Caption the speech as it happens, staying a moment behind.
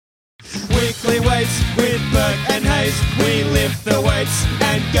Weekly weights with Burke and Hayes. We lift the weights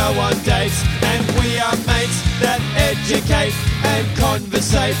and go on dates. And we are mates that educate and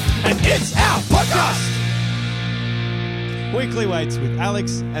conversate. And it's our podcast! Weekly weights with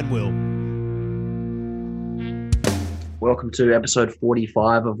Alex and Will. Welcome to episode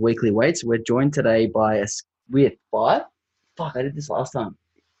 45 of Weekly Weights. We're joined today by with five. Fuck, I did this last time.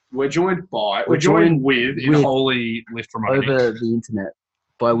 We're joined with in Holy Lift Promoting over the internet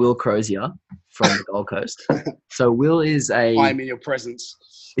by Will Crozier from the Gold Coast. So Will is I'm in your presence.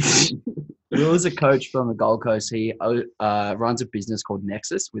 Will is a coach from the Gold Coast. He runs a business called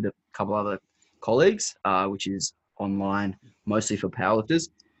Nexus with a couple other colleagues, which is online, mostly for powerlifters.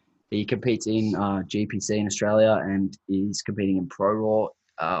 He competes in GPC in Australia and is competing in Pro Raw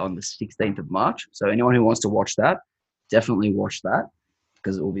on the 16th of March. So anyone who wants to watch that, definitely watch that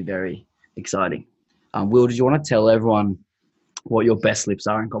because it will be very exciting. Will, did you want to tell everyone what your best lifts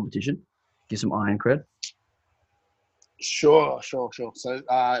are in competition? Give some iron cred. Sure. So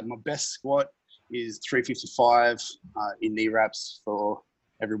my best squat is 355 in knee wraps for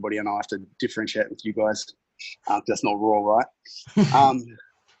everybody, and I have to differentiate with you guys. That's not raw, right?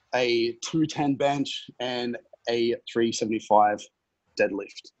 A 210 bench and a 375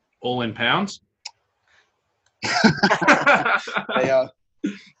 deadlift. all in pounds. They are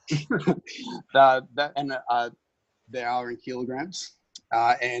they are in kilograms.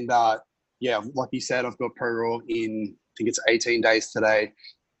 Like you said, I've got Pro Raw in, I think it's 18 days today,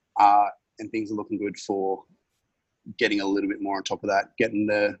 and things are looking good for getting a little bit more on top of that, getting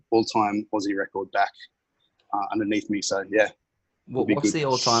the all-time Aussie record back underneath me. So yeah. What's the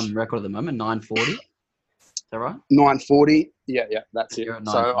all-time record at the moment? 940? Is that right? 940. Yeah, that's it.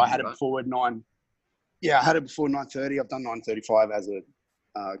 So I had it right? before at 9. Yeah, I had it before 930. I've done 935 as a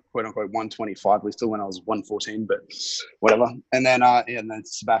quote-unquote 125 still when I was 114, but whatever. And then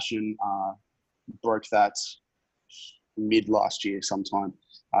Sebastian broke that mid last year sometime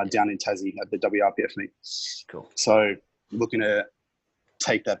down in Tassie at the WRPF meet. Cool. So looking to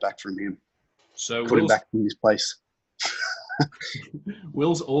take that back from him. So put him back in his place.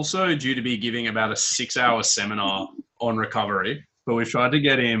 Will's also due to be giving about a 6-hour seminar on recovery, but we've tried to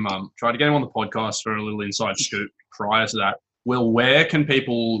get him on the podcast for a little inside scoop prior to that. Will, where can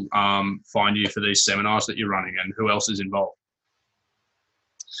people find you for these seminars that you're running, and who else is involved?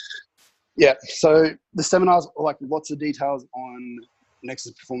 Yeah, so the seminars are like lots of details on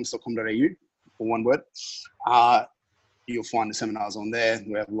nexusperformance.com.au, for one word. You'll find the seminars on there.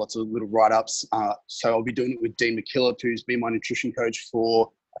 We have lots of little write-ups. So I'll be doing it with Dean McKillop, who's been my nutrition coach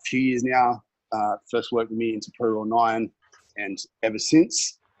for a few years now. First worked with me into Pro Raw 9, and ever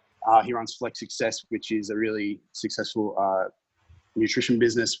since. He runs Flex Success, which is a really successful nutrition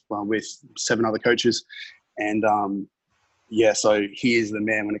business with 7 other coaches. And so he is the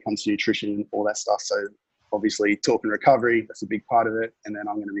man when it comes to nutrition and all that stuff. So obviously talking recovery, that's a big part of it. And then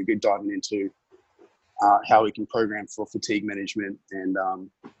I'm going to be good diving into how we can program for fatigue management and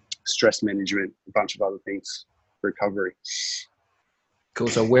stress management, a bunch of other things for recovery. Cool.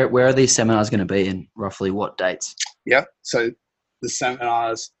 So where are these seminars going to be and roughly what dates? Yeah. So the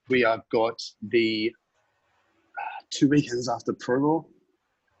seminars, we have got the 2 weekends after Pro Raw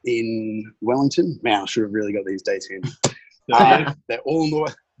in Wellington. Man, I should have really got these dates in. They're all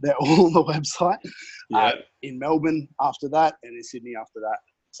on the website. Yeah. In Melbourne after that, and in Sydney after that.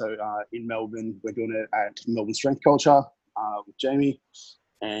 So in Melbourne, we're doing it at Melbourne Strength Culture with Jamie.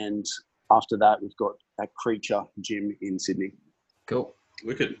 And after that, we've got at Creature Gym in Sydney. Cool.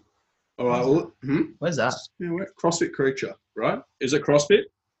 Wicked. All right. Well, Where's that? yeah, CrossFit Creature, right? Is it CrossFit?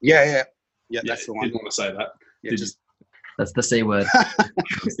 Yeah, that's the one. Didn't want to say that. Yeah, That's the C word.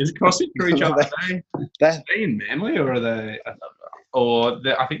 Is it CrossFit Creature? Are they in Manly, or are they?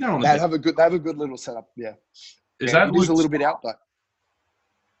 I think they're on the. They have a good little setup. Yeah. Is that a little bit out, but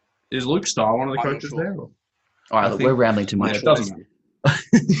is Luke Starr one of the I'm not coaches sure. there? Or? All right, we're rambling too much. Yeah, it doesn't matter.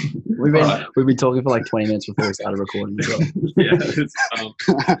 We've been talking for like 20 minutes before we started recording as well. Yeah,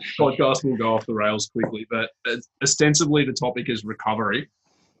 podcast will go off the rails quickly, but ostensibly the topic is recovery.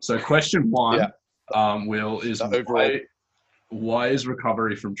 So question one, Will, is why is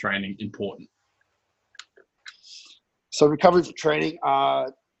recovery from training important? So recovery from training,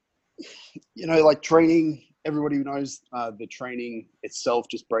 like training, everybody knows the training itself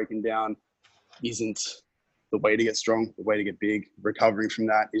just breaking down isn't the way to get strong, the way to get big. Recovering from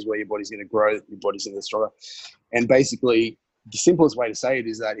that is where your body's going to grow, your body's going to get stronger. And basically, the simplest way to say it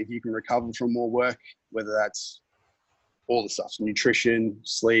is that if you can recover from more work, whether that's all the stuff, nutrition,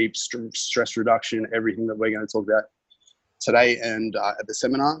 sleep, stress reduction, everything that we're going to talk about today and at the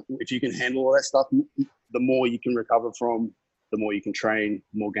seminar, if you can handle all that stuff, the more you can recover from, the more you can train,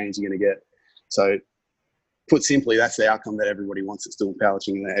 the more gains you're going to get. So put simply, that's the outcome that everybody wants that's doing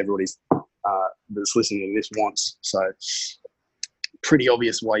powerlifting and that everybody's that's listening to this wants. So pretty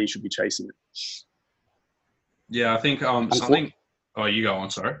obvious why you should be chasing it. Yeah, I think something. Oh, you go on.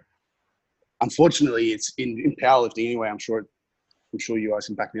 Sorry. Unfortunately, it's in powerlifting anyway. I'm sure you guys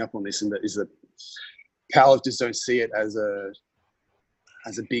can back me up on this. And that is that powerlifters don't see it as a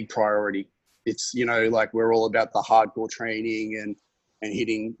big priority. It's, you know, like we're all about the hardcore training and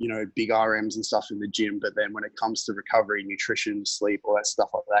hitting, you know, big RMs and stuff in the gym. But then when it comes to recovery, nutrition, sleep, all that stuff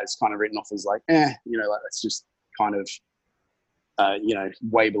like that, it's kind of written off as like, you know, like that's just kind of, you know,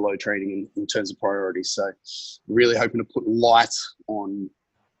 way below training in terms of priorities. So really hoping to put light on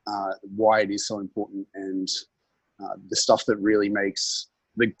why it is so important and the stuff that really makes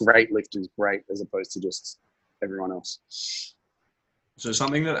the great lifters great as opposed to just everyone else. So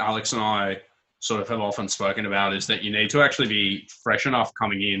something that Alex and I sort of have often spoken about is that you need to actually be fresh enough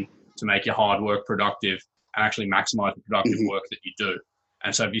coming in to make your hard work productive and actually maximize the productive work that you do.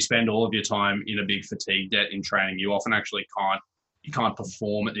 And so if you spend all of your time in a big fatigue debt in training, you often actually can't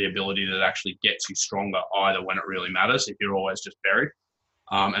perform at the ability that actually gets you stronger either when it really matters if you're always just buried.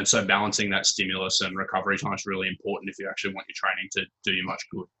 And so balancing that stimulus and recovery time is really important if you actually want your training to do you much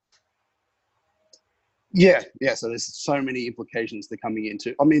good. Yeah. So there's so many implications they're coming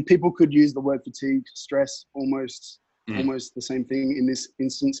into. I mean, people could use the word fatigue, stress, almost the same thing in this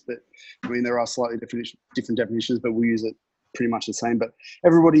instance, but I mean, there are slightly different definitions, but we use it pretty much the same. But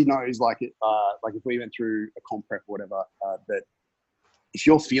everybody knows, like if we went through a comp prep or whatever, that if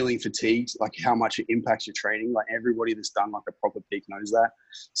you're feeling fatigued, like how much it impacts your training, like everybody that's done like a proper peak knows that.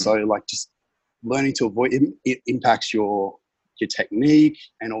 So like just learning to avoid it impacts your technique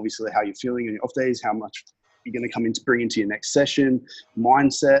and obviously how you're feeling on your off days, how much you're going to come in to bring into your next session,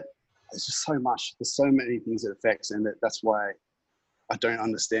 mindset. There's just so much. There's so many things it affects, and that's why I don't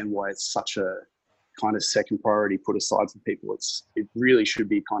understand why it's such a kind of second priority put aside for people. It really should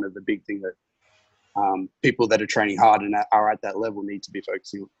be kind of the big thing that people that are training hard and are at that level need to be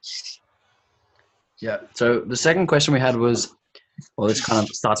focusing on. Yeah. So the second question we had was, well, this kind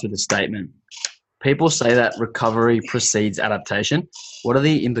of starts with a statement. People say that recovery precedes adaptation. What are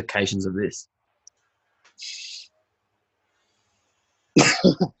the implications of this?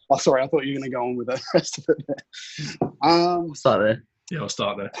 Oh, sorry. I thought you were going to go on with the rest of it. We'll start there. Yeah, I'll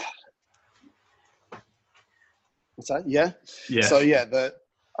start there. What's that? Yeah. Yeah. So yeah,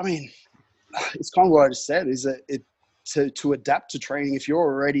 I mean, it's kind of what I just said. Is that to adapt to training? If you're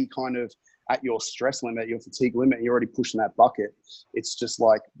already kind of at your stress limit, your fatigue limit, you're already pushing that bucket. It's just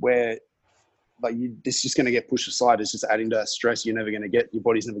like it's just going to get pushed aside. It's just adding to that stress. You're never going to get, your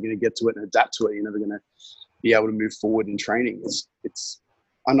body's never going to get to it and adapt to it. You're never going to be able to move forward in training.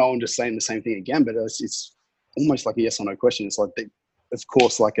 I know I'm just saying the same thing again, but it's almost like a yes or no question. It's like, of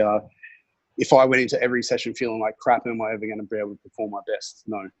course, like if I went into every session feeling like crap, am I ever going to be able to perform my best?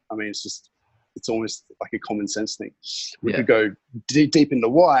 No. I mean, it's almost like a common sense thing. We could go deep into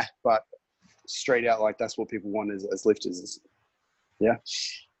why, but straight out, like that's what people want as lifters. Yeah.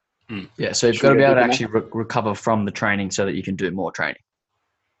 Yeah, so you've got to be able to actually recover from the training so that you can do more training,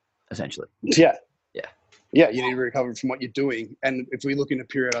 essentially. Yeah, you need to recover from what you're doing. And if we look into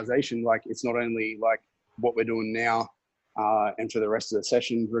periodization, like it's not only like what we're doing now and for the rest of the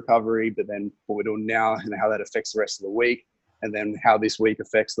session recovery, but then what we're doing now and how that affects the rest of the week, and then how this week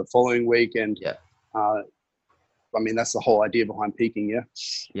affects the following week. And I mean, that's the whole idea behind peaking,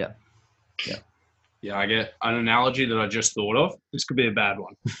 Yeah, I get an analogy that I just thought of. This could be a bad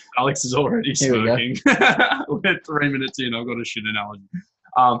one. Alex is already smoking. We're 3 minutes in. I've got a shit analogy.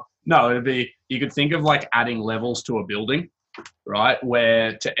 No, it'd be, you could think of like adding levels to a building, right?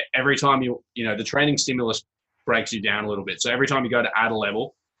 Where every time the training stimulus breaks you down a little bit. So every time you go to add a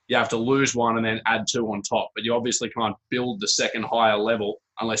level, you have to lose one and then add two on top. But you obviously can't build the second higher level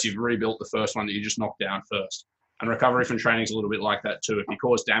unless you've rebuilt the first one that you just knocked down first. And recovery from training is a little bit like that too. If you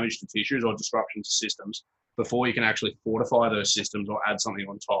cause damage to tissues or disruption to systems, before you can actually fortify those systems or add something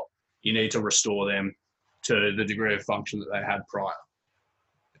on top, you need to restore them to the degree of function that they had prior.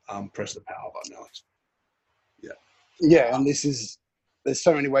 Press the power button, Alex. Yeah, and there's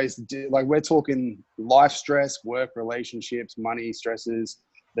so many ways to do. Like we're talking life stress, work, relationships, money stresses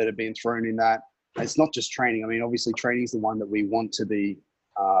that have been thrown in that. And it's not just training. I mean, obviously, training is the one that we want to be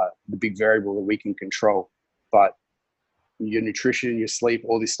the big variable that we can control. But your nutrition, your sleep,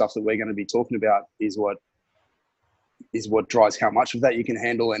 all this stuff that we're going to be talking about is what drives how much of that you can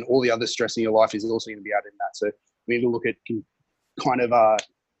handle, and all the other stress in your life is also going to be added in that. So we need to look at kind of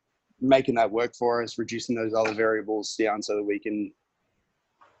making that work for us, reducing those other variables down so that we can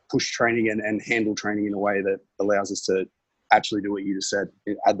push training and handle training in a way that allows us to actually do what you just said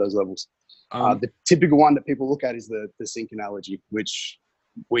at those levels. Um, The typical one that people look at is the sink analogy, which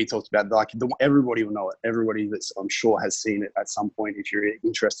we talked about. Like everybody will know it. Everybody that's I'm sure has seen it at some point if you're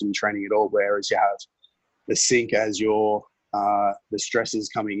interested in training at all. Whereas you have the sink as your the stresses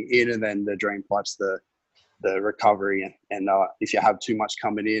coming in, and then the drain pipes the recovery. And if you have too much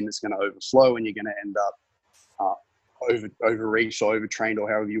coming in, it's going to overflow, and you're going to end up overreached or overtrained, or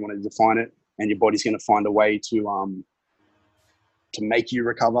however you want to define it. And your body's going to find a way to make you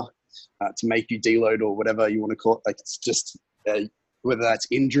recover, to make you deload, or whatever you want to call it. Like it's just whether that's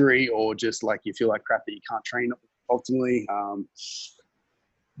injury or just like you feel like crap that you can't train optimally.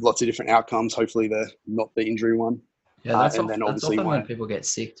 Lots of different outcomes. Hopefully, not the injury one. Yeah, that's then obviously often when people get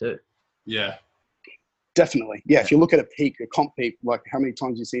sick too. yeah. Definitely. Yeah. If you look at a comp peak, like how many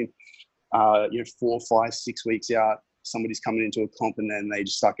times you've seen, 4, 5, 6 weeks out, somebody's coming into a comp and then they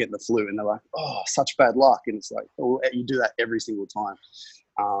just start getting the flu and they're like, oh, such bad luck. And it's like, oh, you do that every single time.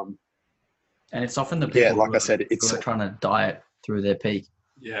 And it's often the people like I said, it's trying to diet through their peak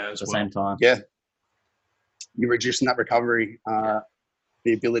Yeah. at As the well. same time. Yeah. You're reducing that recovery,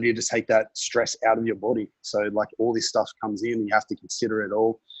 the ability to take that stress out of your body. So like all this stuff comes in, you have to consider it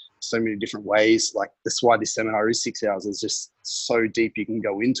all so many different ways. Like that's why this seminar is 6 hours. It's just so deep you can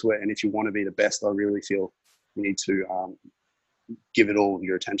go into it. And if you want to be the best, I really feel you need to give it all of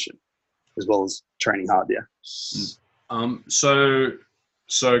your attention as well as training hard. Yeah.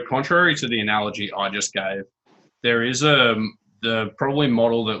 So contrary to the analogy I just gave, there is the probably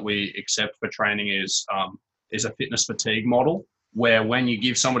model that we accept for training is a fitness fatigue model, where when you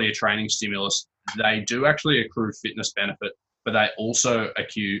give somebody a training stimulus, they do actually accrue fitness benefit, but they also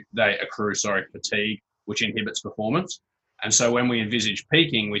accrue fatigue, which inhibits performance. And so when we envisage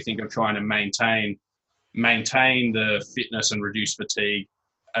peaking, we think of trying to maintain the fitness and reduce fatigue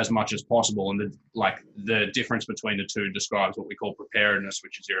as much as possible. And the difference between the two describes what we call preparedness,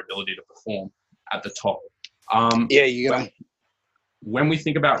 which is your ability to perform at the top. When we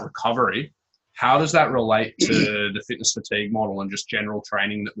think about recovery, how does that relate to the fitness fatigue model and just general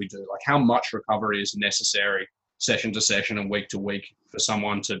training that we do? Like how much recovery is necessary session to session and week to week for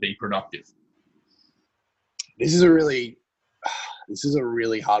someone to be productive? This is a really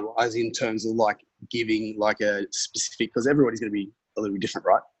hard one, as in terms of like giving like a specific, because everybody's going to be a little bit different,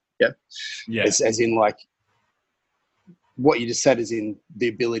 right? Yeah. Yeah. It's as in like what you just said is in the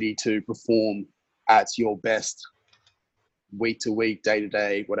ability to perform at your best week to week, day to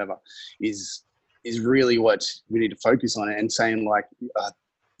day, whatever is really what we need to focus on. And saying like,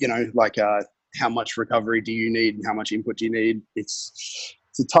 how much recovery do you need and how much input do you need? It's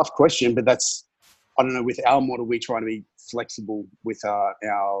a tough question, but that's, I don't know, with our model, we try to be flexible with our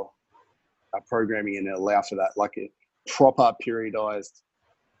programming and allow for that, like a proper periodized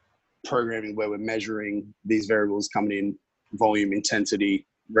programming where we're measuring these variables coming in, volume, intensity,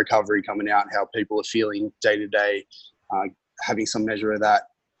 recovery coming out, how people are feeling day to day, having some measure of that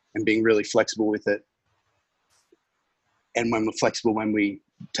and being really flexible with it. And when we're flexible, when we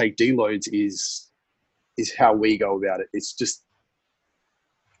take deloads is how we go about it. It's just,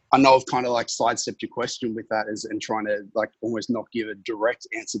 I know I've kind of like sidestepped your question with that and trying to like almost not give a direct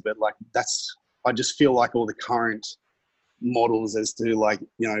answer, but like I just feel like all the current models as to like,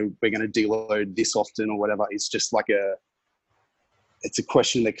 we're going to deload this often or whatever. It's just like it's a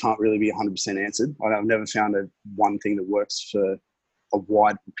question that can't really be 100% answered. I've never found one thing that works for a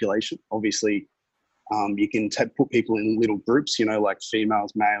wide population. Obviously, you can put people in little groups, like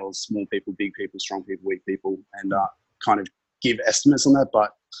females, males, small people, big people, strong people, weak people, and kind of give estimates on that.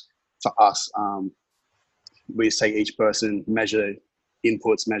 But for us, we just take each person, measure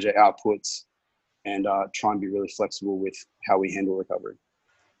inputs, measure outputs, and try and be really flexible with how we handle recovery.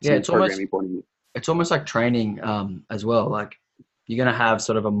 Yeah, it's almost like training as well. Like you're going to have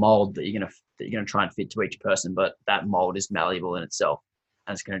sort of a mold that you're going to try and fit to each person, but that mold is malleable in itself,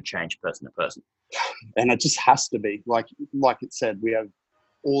 and it's going to change person to person. And it just has to be like it said, we have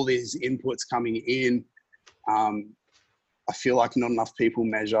all these inputs coming in. I feel like not enough people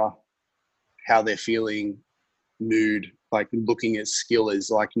measure how they're feeling, mood, like looking at skill is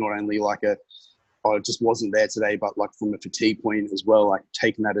like not only like it just wasn't there today, but like from a fatigue point as well, like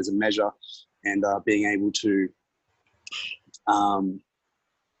taking that as a measure and being able to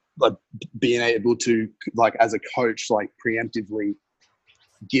like as a coach, like preemptively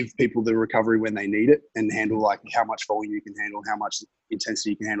give people the recovery when they need it and handle like how much volume you can handle, how much intensity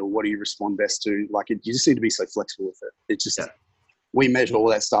you can handle, what do you respond best to? Like you just need to be so flexible with it. It's just, we measure all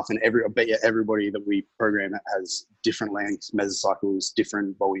that stuff, and I bet you everybody that we program has different lengths, mesocycles,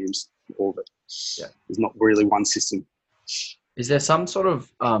 different volumes, all of it. Yeah. There's not really one system. Is there some sort of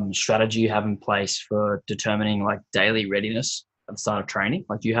strategy you have in place for determining like daily readiness at the start of training?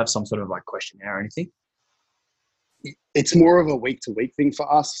 Like, do you have some sort of like questionnaire or anything? It's more of a week-to-week thing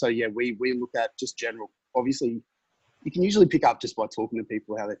for us. So yeah, we look at just general. Obviously, you can usually pick up just by talking to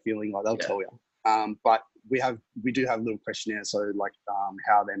people how they're feeling. Like they'll tell you. But we do have little questionnaires. So like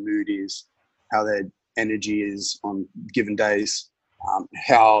how their mood is, how their energy is on given days,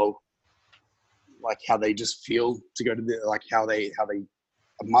 how they just feel to go to how they are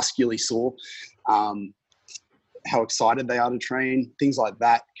muscularly sore, how excited they are to train. Things like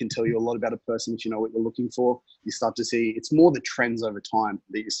that can tell you a lot about a person if you know what you're looking for. You start to see, it's more the trends over time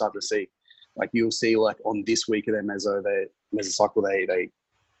that you start to see. Like you'll see like on this week of their mesocycle,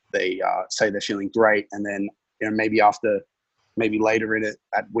 they say they're feeling great. And then, maybe later in it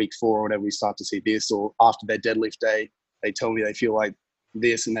at week 4 or whatever, we start to see this, or after their deadlift day, they tell me they feel like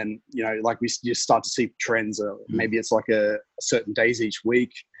this. And then, we just start to see trends. Maybe it's like a certain days each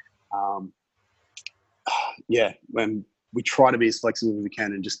week. When we try to be as flexible as we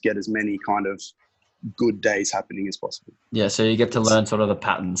can and just get as many kind of good days happening as possible. Yeah, so you get to learn sort of the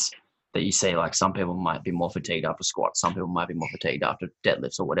patterns that you see. Like some people might be more fatigued after squats, some people might be more fatigued after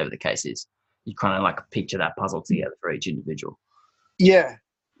deadlifts, or whatever the case is. You kind of like picture that puzzle together for each individual. Yeah,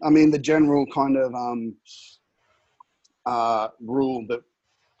 I mean the general kind of rule that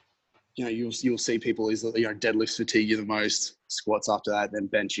you'll see people is that deadlifts fatigue you the most, squats after that, then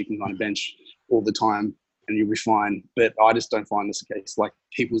bench you can kind of bench all the time and you'll be fine. But I just don't find this the case. Like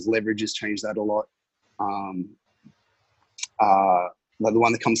people's leverage has changed that a lot. Like the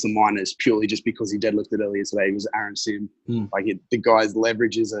one that comes to mind is purely just because he deadlifted earlier today was Aaron Sim. Like the guy's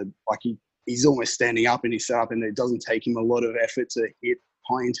leverages are like he's almost standing up in his setup, and it doesn't take him a lot of effort to hit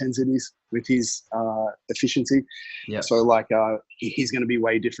high intensities with his efficiency. Yeah. So like he's going to be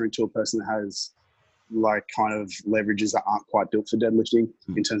way different to a person that has like kind of leverages that aren't quite built for deadlifting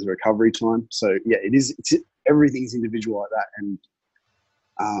in terms of recovery time. So yeah, everything's individual like that.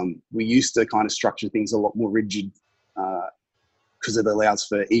 And we used to kind of structure things a lot more rigid because it allows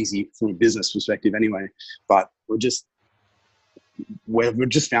for easy from a business perspective anyway. But we've just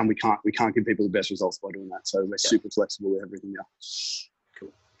found we can't give people the best results by doing that. So we're super flexible with everything now.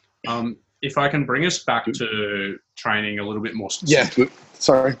 Cool. If I can bring us back to training a little bit more specific. Yeah,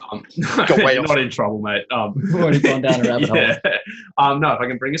 sorry. You're not in trouble, mate. We've already gone down a rabbit hole. No, if I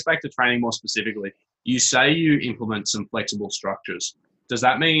can bring us back to training more specifically, you say you implement some flexible structures. Does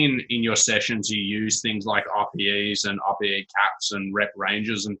that mean in your sessions you use things like RPEs and RPE caps and rep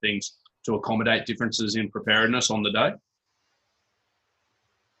ranges and things to accommodate differences in preparedness on the day?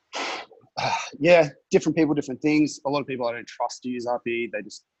 Yeah, different people, different things. A lot of people I don't trust to use RPE. They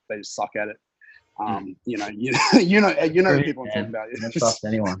just suck at it. You know the people I'm talking about. I don't trust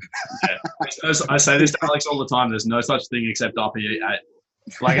anyone. Yeah. I say this to Alex all the time. There's no such thing except RPE 8.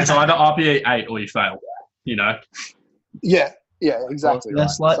 Like it's either RPE 8 or you fail. Yeah, exactly. Well,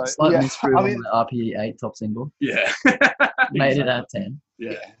 slight misprove I mean, on the RPE 8 top single. Yeah. Made it at 10.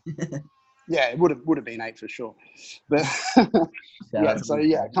 Yeah. Yeah, it would have been 8 for sure. But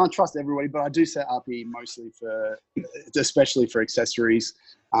I can't trust everybody, but I do set RPE mostly especially for accessories,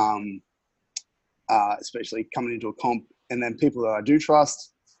 especially coming into a comp. And then people that I do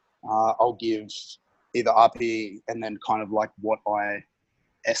trust, I'll give either RPE and then kind of like what I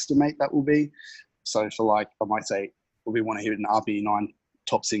estimate that will be. So for like, I might say, well, we want to hit an RPE 9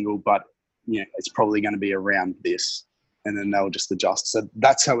 top single, but it's probably going to be around this. And then they'll just adjust. So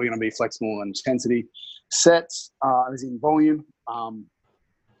that's how we're going to be flexible on intensity. Sets, as in volume.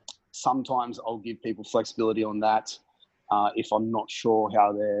 Sometimes I'll give people flexibility on that if I'm not sure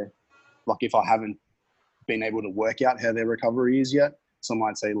how if I haven't been able to work out how their recovery is yet. So I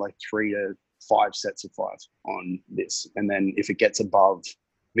might say like 3 to 5 sets of 5 on this. And then if it gets too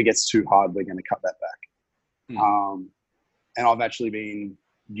hard, we're going to cut that back. And I've actually been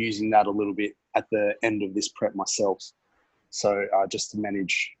using that a little bit at the end of this prep myself. So just to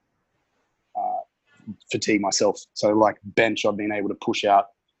manage fatigue myself. So like bench, I've been able to push out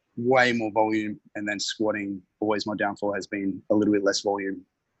way more volume, and then squatting, always my downfall has been a little bit less volume,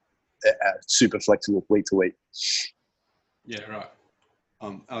 super flexible week to week. Yeah, right.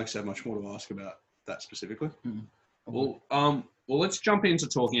 Alex had much more to ask about that specifically. Mm-hmm. Well, let's jump into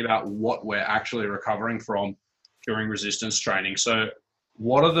talking about what we're actually recovering from during resistance training. So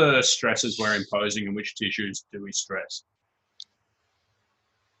what are the stresses we're imposing and which tissues do we stress?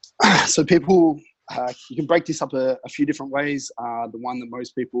 So people, you can break this up a few different ways. The one that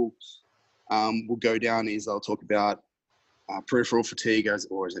most people will go down is they'll talk about peripheral fatigue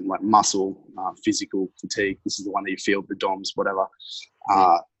or as in like muscle, physical fatigue. This is the one that you feel, the DOMS, whatever.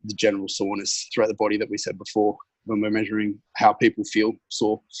 The general soreness throughout the body that we said before. when we're measuring how people feel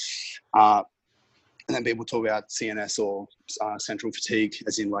sore. And then people talk about CNS or central fatigue,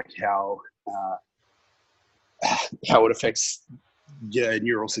 as in like how it affects your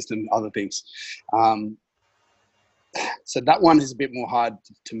neural system, other things. So that one is a bit more hard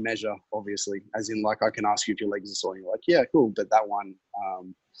to measure, obviously, as in like I can ask you if your legs are sore and you're like, yeah, cool. But that one,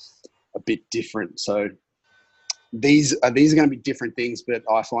 a bit different. So these are going to be different things, but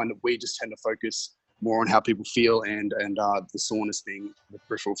I find that we just tend to focus more on how people feel and the soreness thing, the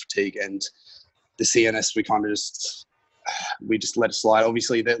peripheral fatigue, and the CNS, we kind of just let it slide.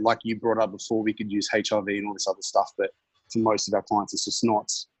 Obviously, that, like you brought up before, we could use HRV and all this other stuff, but for most of our clients, it's just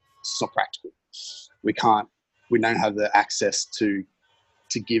not practical. We don't have the access to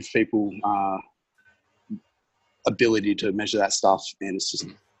give people ability to measure that stuff, and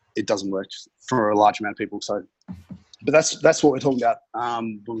it doesn't work for a large amount of people. So, but that's what we're talking about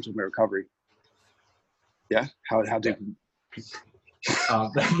when we're talking about recovery. Yeah, how deep.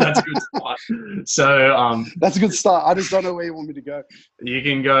 That's a good start. So that's a good start. I just don't know where you want me to go. You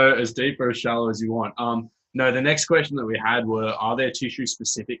can go as deep or as shallow as you want. No, the next question that we had were, are there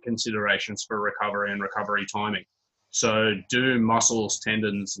tissue-specific considerations for recovery and recovery timing? So do muscles,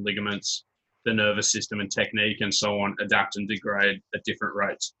 tendons, ligaments, the nervous system and technique and so on adapt and degrade at different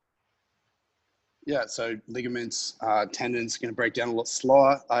rates? Yeah, so ligaments, tendons are going to break down a lot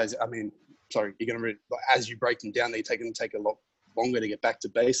slower. As you break them down, they take a lot longer to get back to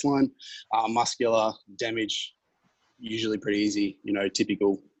baseline. Muscular damage, usually pretty easy,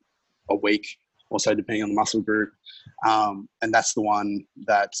 typical a week or so, depending on the muscle group. And that's the one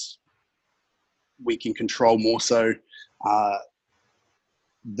that we can control more so.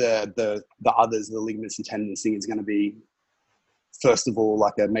 The others, the ligaments and tendons thing, is going to be, first of all,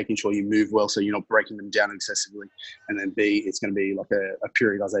 like making sure you move well so you're not breaking them down excessively. And then B, it's going to be like a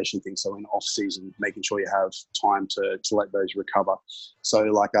periodization thing. So in off season, making sure you have time to let those recover. So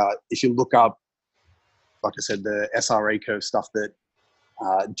like if you look up, like I said, the SRA curve stuff that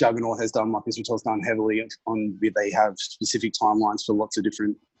Juggernaut has done, Marcus Vitel's done heavily on, they have specific timelines for lots of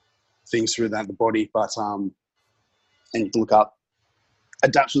different things through the body. But, and you can look up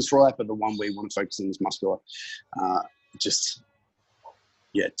adaptations for that, but the one we want to focus on is muscular.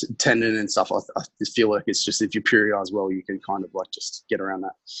 Tendon and stuff. I feel like it's just, if you periodize well, you can kind of like just get around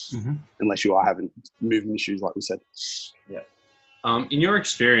that, unless you are having movement issues, like we said. Yeah. In your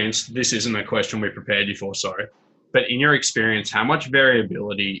experience, this isn't a question we prepared you for, sorry, but in your experience, how much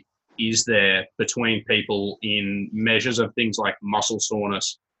variability is there between people in measures of things like muscle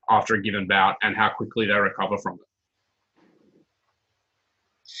soreness after a given bout and how quickly they recover from it?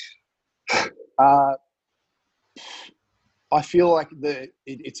 I feel like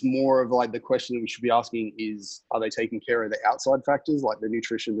it's more of like the question that we should be asking is, are they taking care of the outside factors like the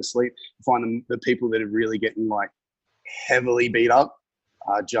nutrition, the sleep? I find the people that are really getting like heavily beat up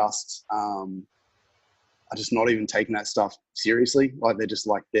are just not even taking that stuff seriously. Like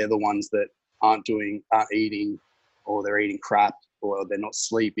they're the ones that aren't eating, or they're eating crap, or they're not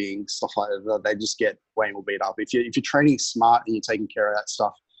sleeping, stuff like that. They just get way more beat up. If you're training smart and you're taking care of that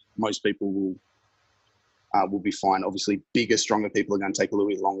stuff, most people will be fine. Obviously, bigger, stronger people are going to take a little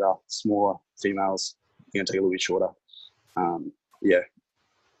bit longer. Smaller females are going to take a little bit shorter. That's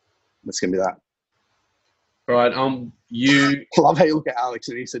going to be that. All right. You I love how you look at Alex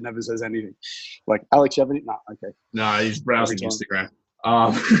and he said never says anything. Like, Alex, you have any? No, okay. No, he's browsing Instagram.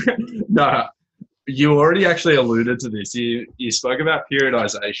 No, you already actually alluded to this. You spoke about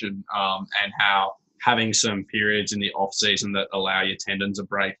periodization and how having some periods in the off season that allow your tendons a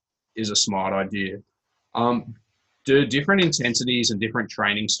break is a smart idea. Do different intensities and different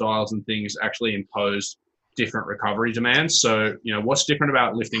training styles and things actually impose different recovery demands? So, what's different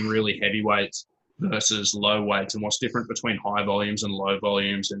about lifting really heavy weights versus low weights, and what's different between high volumes and low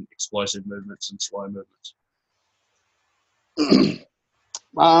volumes and explosive movements and slow movements?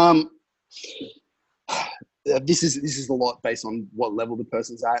 This is a lot based on what level the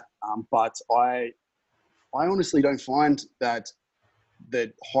person's at. But I honestly don't find that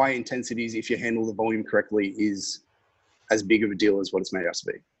high intensities, if you handle the volume correctly, is as big of a deal as what it's made out to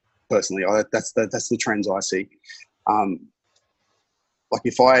be. Personally, that's the trends I see. Like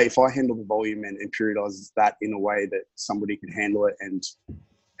if I handle the volume and periodize that in a way that somebody can handle it and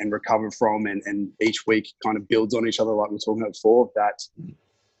recover from, and each week kind of builds on each other, like we were talking about before, that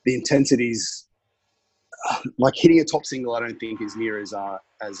the intensities, like hitting a top single, I don't think is near as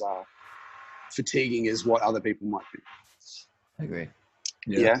fatiguing as what other people might be. I agree.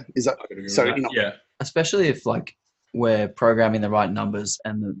 Yeah. Is that so? Yeah. Especially if like we're programming the right numbers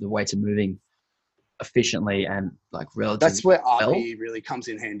and the weights are moving efficiently and like relatively. That's where RPE really comes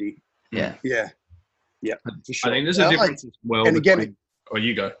in handy. Yeah. Yeah. Yeah, for I sure. think there's a difference as well. and again, between, oh,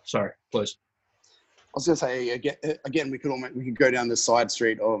 you go. Sorry, please. I was going to say again, we could go down the side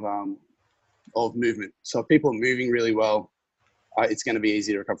street of movement. So if people are moving really well, it's going to be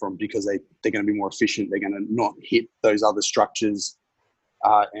easy to recover from because they're going to be more efficient. They're going to not hit those other structures,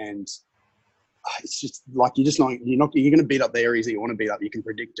 and it's just like you're going to beat up the areas that you want to beat up. You can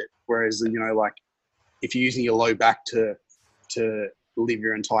predict it. Whereas like if you're using your low back to live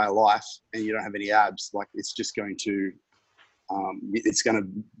your entire life and you don't have any abs, like it's just going to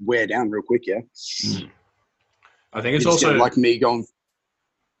wear down real quick. Yeah. I think it's also like me going.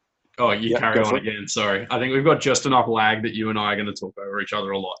 Oh, you carry on again. Sorry. I think we've got just enough lag that you and I are going to talk over each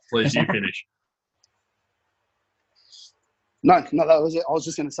other a lot. Please, you finish. No, that was it. I was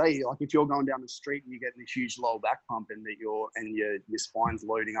just going to say, like, if you're going down the street and you get a huge lower back pump and your spine's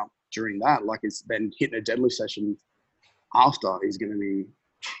loading up during that, like, it's then hitting a deadlift session after is going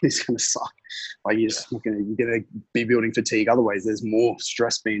to suck. Like, you're going to be building fatigue. Otherwise, there's more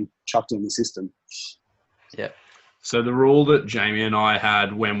stress being chucked in the system. Yeah. So the rule that Jamie and I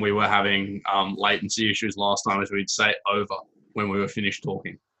had when we were having latency issues last time is we'd say over when we were finished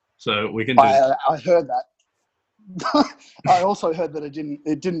talking. So we can do. I heard that. I also heard that it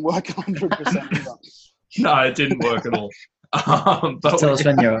didn't work 100% either. No, it didn't work at all. But tell us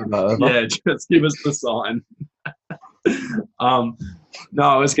when you're over. Yeah, just give us the sign. No,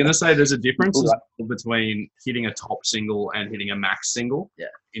 I was going to say there's a difference between hitting a top single and hitting a max single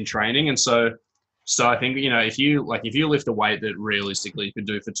in training. And so I think, if you lift a weight that realistically you could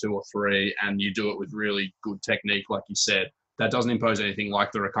do for 2 or 3 and you do it with really good technique, like you said, that doesn't impose anything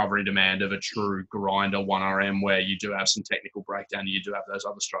like the recovery demand of a true grinder 1RM where you do have some technical breakdown and you do have those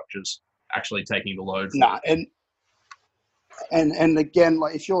other structures actually taking the load. And again,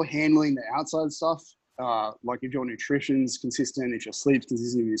 like if you're handling the outside stuff, like if your nutrition's consistent, if your sleep's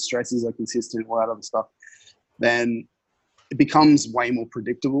consistent, if your stresses are consistent, all that other stuff, then it becomes way more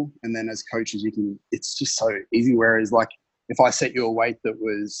predictable. And then as coaches, it's just so easy. Whereas like if I set you a weight that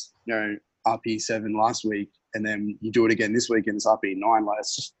was, RP 7 last week, and then you do it again this week and it's RP 9, like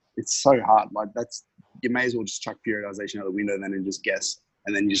it's so hard. Like you may as well just chuck periodization out the window then and just guess,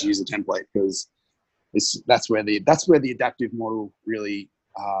 and then you just use a template because that's where the adaptive model really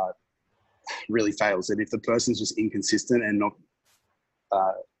fails. And if the person's just inconsistent and not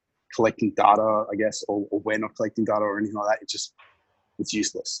collecting data, I guess, or we're not collecting data or anything like that, it's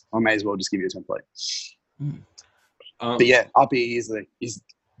useless. I may as well just give you a template. But yeah, RPE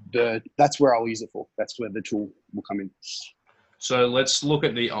that's where I'll use it for. That's where the tool will come in. So let's look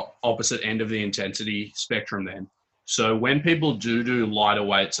at the opposite end of the intensity spectrum then. So when people do lighter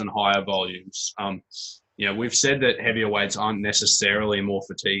weights and higher volumes, we've said that heavier weights aren't necessarily more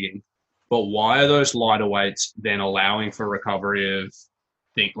fatiguing, but why are those lighter weights then allowing for recovery of,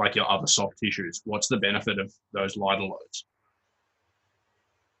 think like your other soft tissues? What's the benefit of those lighter loads?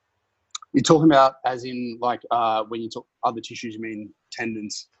 You're talking about as in like when you talk other tissues, you mean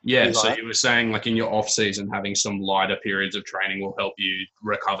tendons? Yeah, so you were saying like in your off season, having some lighter periods of training will help you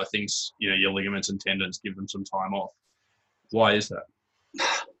recover things, your ligaments and tendons, give them some time off. Why is that?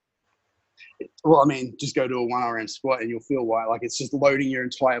 Well, I mean, just go to a 1RM squat and you'll feel why. Like it's just loading your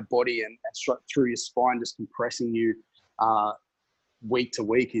entire body and straight through your spine, just compressing you week to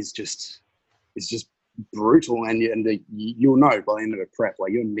week is just brutal. And you'll know by the end of a prep,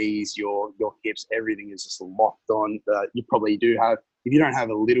 like your knees, your hips, everything is just locked on. You probably do have, if you don't have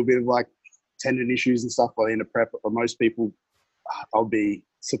a little bit of like tendon issues and stuff by the end of prep, for most people, I'll be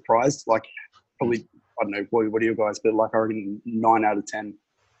surprised. Like probably, I don't know, what are you guys, but like I reckon 9 out of 10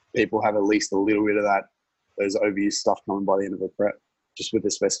 people have at least a little bit of those overuse stuff coming by the end of a prep, just with the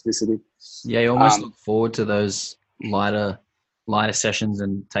specificity. Yeah, you almost look forward to those lighter sessions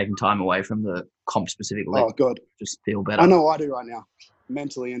and taking time away from the comp specific leg. Oh God, just feel better. I know I do right now,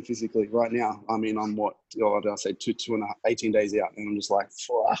 mentally and physically. Right now, I mean, I'm 18 days out, and I'm just like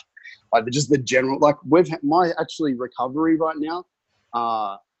just the general. Like my actually recovery right now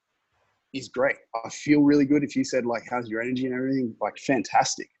is great. I feel really good. If you said like, how's your energy and everything, like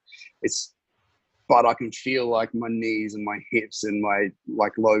fantastic. But I can feel like my knees and my hips and my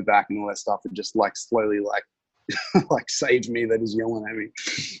like low back and all that stuff are just like slowly like like Sage me that is yelling at me.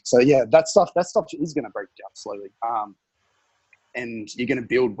 So yeah, that stuff is going to break down slowly. And you're going to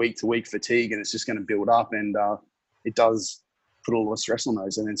build week to week fatigue, and it's just going to build up, and it does put a lot of stress on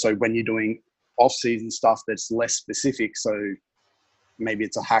those. And then so when you're doing off season stuff that's less specific, so maybe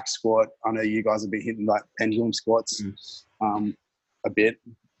it's a hack squat. I know you guys have been hitting like pendulum squats a bit,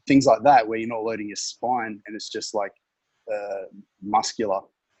 things like that, where you're not loading your spine and it's just like muscular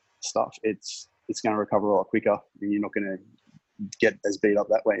stuff. It's going to recover a lot quicker, and you're not going to get as beat up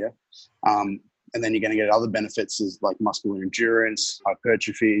that way. Yeah. And then you're going to get other benefits as like muscular endurance,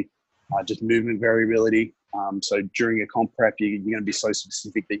 hypertrophy, just movement variability. So during a comp prep, you're going to be so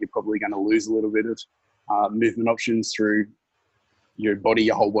specific that you're probably going to lose a little bit of movement options through your body,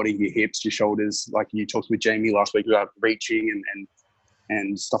 your whole body, your hips, your shoulders. Like you talked with Jamie last week about reaching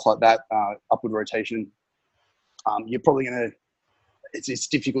and stuff like that, upward rotation. You're probably going to, it's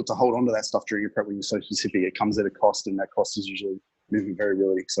difficult to hold on to that stuff during your prep when you're so specific. It comes at a cost, and that cost is usually movement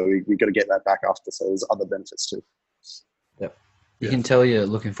variability. So we got to get that back after. So there's other benefits too. Yep. You can tell you're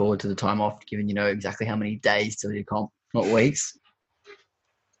looking forward to the time off, given you know exactly how many days till your comp, not weeks.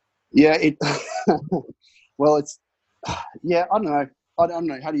 Yeah, well, it's, yeah, I don't know. I don't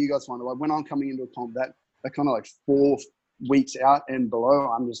know. How do you guys find it? Like when I'm coming into a comp, that kind of like 4 weeks out and below,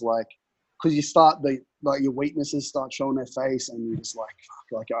 I'm just like, because you start your weaknesses start showing their face, and you're just like,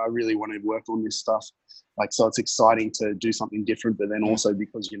 fuck, like I really want to work on this stuff. Like, so it's exciting to do something different, but then also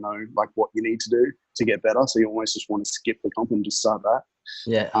because you know like what you need to do to get better, so you almost just want to skip the comp and just start that.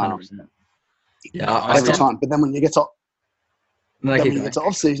 Yeah, 100%. Yeah, every time. But then when you get to get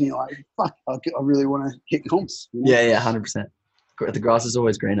off season, you're like, fuck, I really want to hit comps. You know? Yeah, 100%. The grass is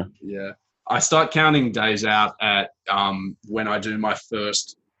always greener. Yeah. I start counting days out at when I do my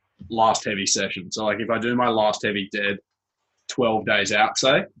first last heavy session. So like if I do my last heavy dead 12 days out,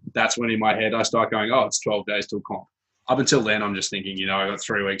 say, that's when in my head I start going, oh, it's 12 days till comp. Up until then, I'm just thinking, you know, I got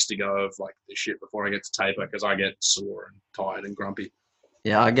 3 weeks to go of like this shit before I get to taper, because I get sore and tired and grumpy.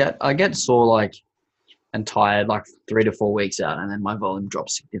 Yeah, I get sore like and tired like 3 to 4 weeks out, and then my volume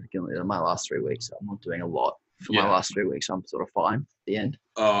drops significantly in my last 3 weeks. So I'm not doing a lot for my last 3 weeks. I'm sort of fine at the end.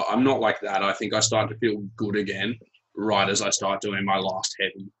 I'm not like that. I think I start to feel good again right as I start doing my last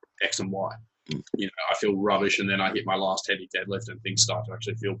heavy X and Y. You know, I feel rubbish, and then I hit my last heavy deadlift, and things start to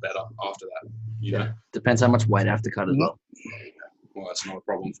actually feel better after that. You know, depends how much weight I have to cut as well. Well, that's not a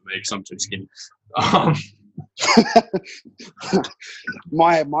problem for me because I'm too skinny.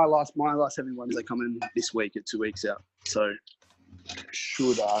 my last heavy ones, they come in this week at 2 weeks out, so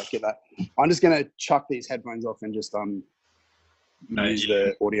should get that. I'm just gonna chuck these headphones off and just use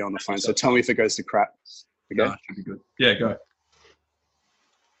the audio on the phone. So tell me if it goes to crap. Okay, no, should be good. Yeah, go.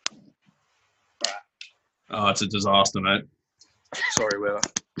 Oh, it's a disaster, mate. Sorry, Weather.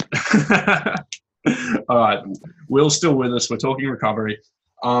 All right. Will's still with us. We're talking recovery.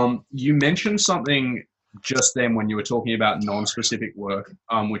 You mentioned something just then when you were talking about non-specific work,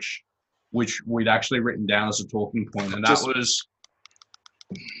 which we'd actually written down as a talking point, and that was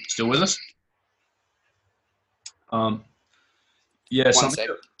still with us. Yeah, something.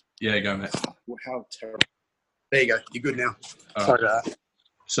 Yeah, go, mate. How terrible. There you go. You're good now. Sorry about that.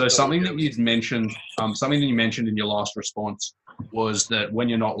 So something that you'd mentioned, something that you mentioned in your last response was that when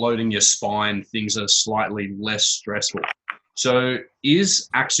you're not loading your spine, things are slightly less stressful. So is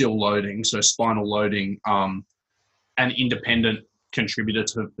axial loading, so spinal loading, an independent contributor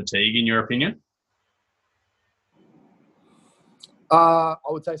to fatigue, in your opinion? I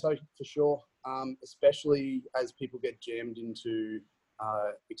would say so for sure, especially as people get jammed into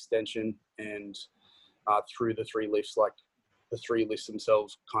extension and through the 3 lifts, like the 3 lifts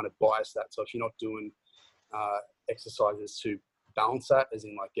themselves kind of bias that. So if you're not doing exercises to balance that, as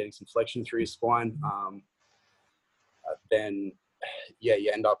in like getting some flexion through your spine, then yeah,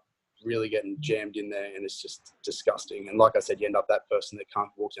 you end up really getting jammed in there, and it's just disgusting. And like I said, you end up that person that can't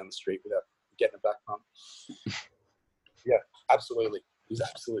walk down the street without getting a back pump. Yeah, absolutely. Is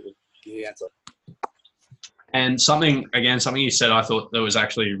absolutely the answer. And something you said I thought that was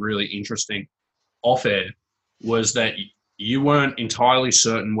actually really interesting off air was that you weren't entirely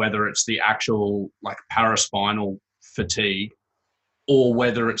certain whether it's the actual like paraspinal fatigue or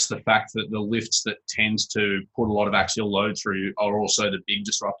whether it's the fact that the lifts that tends to put a lot of axial load through are also the big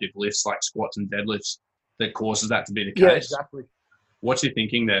disruptive lifts like squats and deadlifts that causes that to be the case. Yeah, exactly. What's your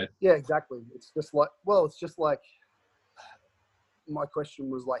thinking there? Yeah, exactly. It's just like, my question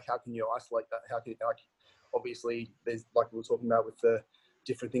was like, how can you isolate that? How can, like, obviously there's, like we were talking about with the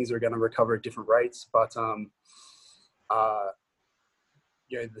different things that are going to recover at different rates, but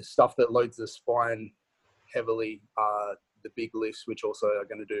you know, the stuff that loads the spine heavily are the big lifts, which also are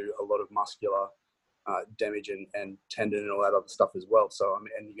going to do a lot of muscular damage and tendon and all that other stuff as well. So, I mean,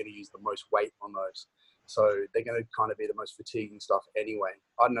 and you're going to use the most weight on those. So they're going to kind of be the most fatiguing stuff anyway.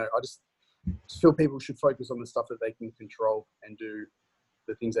 I don't know. I just feel people should focus on the stuff that they can control and do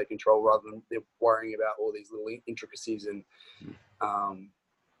the things they control rather than they're worrying about all these little intricacies. And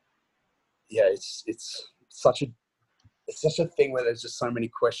yeah, it's such a thing where there's just so many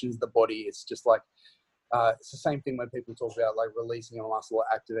questions. The body, it's just like, it's the same thing when people talk about like releasing a muscle or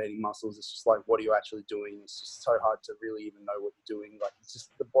activating muscles. It's just like, what are you actually doing? It's just so hard to really even know what you're doing. Like, it's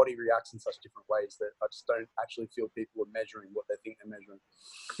just the body reacts in such different ways that I just don't actually feel people are measuring what they think they're measuring.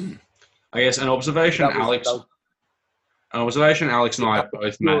 I guess an observation Alex and I have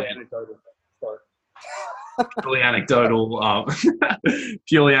both made. Purely anecdotal.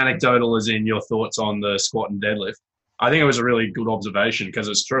 Purely anecdotal, as in your thoughts on the squat and deadlift. I think it was a really good observation because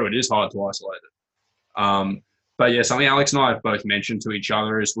it's true. It is hard to isolate it. But yeah, something Alex and I have both mentioned to each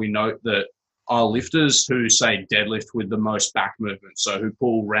other is we note that our lifters who say deadlift with the most back movement, so who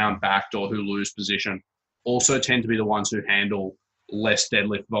pull round backed or who lose position, also tend to be the ones who handle less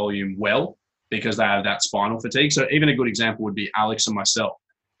deadlift volume well because they have that spinal fatigue. So even a good example would be Alex and myself,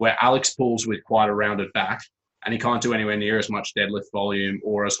 where Alex pulls with quite a rounded back and he can't do anywhere near as much deadlift volume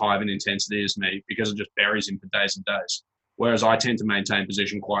or as high of an intensity as me because it just buries him for days and days. Whereas I tend to maintain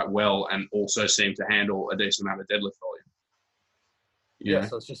position quite well and also seem to handle a decent amount of deadlift volume. Yeah,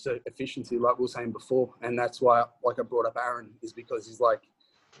 so it's just an efficiency, like we were saying before. And that's why, like I brought up Aaron, is because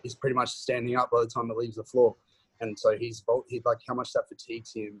he's pretty much standing up by the time it leaves the floor. And so he's like, how much that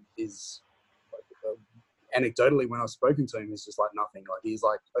fatigues him is, like, anecdotally, when I've spoken to him, it's just like nothing. Like, he's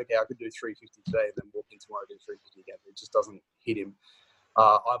like, okay, I could do 350 today, then walk in tomorrow, do 350 again. It just doesn't hit him.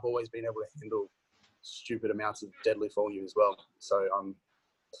 I've always been able to handle stupid amounts of deadlift volume as well. So,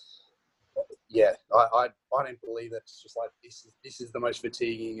 yeah, I don't believe that it's just like, this is the most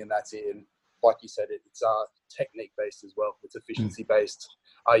fatiguing and that's it. And like you said, it's technique based as well. It's efficiency based.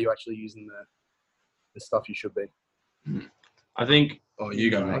 Are you actually using the stuff you should be? I think. Oh, you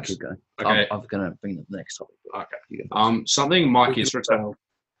go next. Keep going. Okay. I'm going to bring the next topic. Okay. Something Mike Israel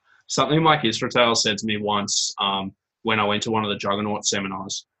said to me once when I went to one of the Juggernaut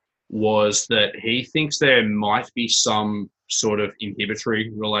seminars was that he thinks there might be some sort of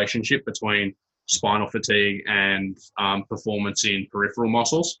inhibitory relationship between spinal fatigue and performance in peripheral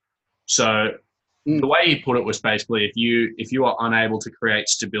muscles. So the way he put it was basically if you are unable to create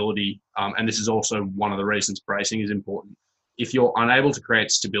stability, and this is also one of the reasons bracing is important, if you're unable to create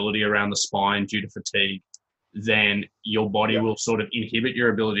stability around the spine due to fatigue, then your body will sort of inhibit your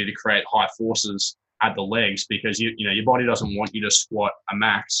ability to create high forces at the legs because your body doesn't want you to squat a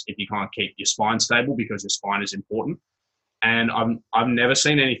max if you can't keep your spine stable because your spine is important. And I've never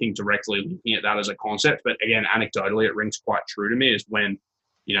seen anything directly looking at that as a concept, but again, anecdotally, it rings quite true to me is when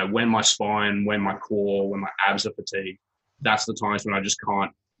my spine, when my core, when my abs are fatigued, that's the times when I just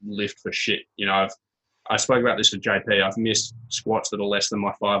can't lift for shit. I spoke about this with JP. I've missed squats that are less than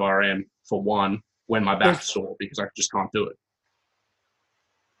my 5 RM for one when my back's sore because I just can't do it.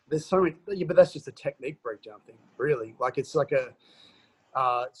 There's so many, but that's just a technique breakdown thing, really. Like it's like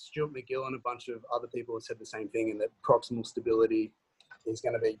Stuart McGill and a bunch of other people have said the same thing, and that proximal stability is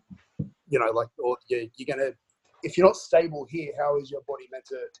going to be, you're going to, if you're not stable here, how is your body meant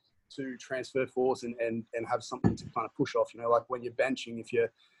to transfer force and have something to kind of push off? Like when you're benching,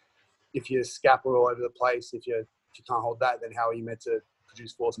 if your scap are all over the place, if you can't hold that, then how are you meant to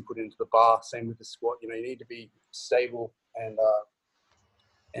produce force and put it into the bar? Same with the squat. You need to be stable and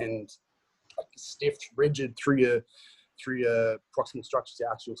like stiff, rigid through your proximal structures,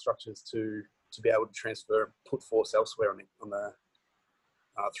 your axial structures to be able to transfer and put force elsewhere on the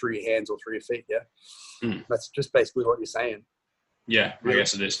through your hands or through your feet. Yeah, That's just basically what you're saying. Yeah, really? I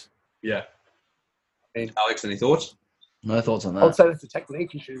guess it is. Yeah. Alex, any thoughts? No thoughts on that. I'd say it's a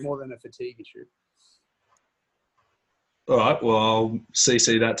technique issue more than a fatigue issue. All right. Well, I'll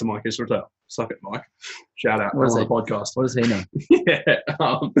CC that to Mike Israel. Suck it, Mike. Shout out on the podcast. What does he know? Yeah.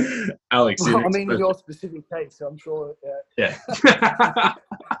 Alex. Well, in your specific case, I'm sure. Yeah.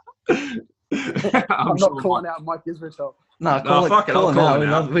 I'm not calling out Mike Israel. No, call him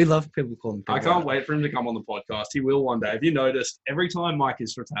out. We love people calling people I can't wait for him to come on the podcast. He will one day. Have you noticed, every time Mike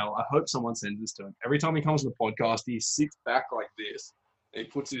Israel, I hope someone sends this to him, every time he comes on the podcast, he sits back like this. He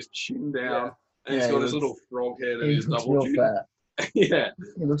puts his chin down, and he's got his little frog head and his double chin. Yeah.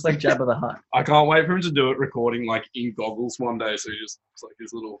 He looks like Jabba the Hutt. I can't wait for him to do it recording like in goggles one day. So he just looks like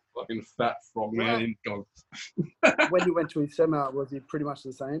his little fucking fat frog man in goggles. When you went to his seminar, was he pretty much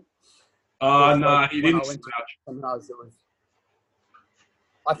the same? No, he didn't.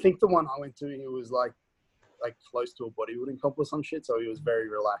 I think the one I went to, he was like close to a bodybuilding comp or some shit, so he was very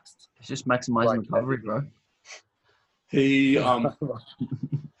relaxed. It's just maximizing recovery, bro. He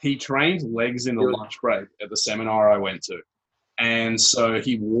trained legs in the lunch break at the seminar I went to, and so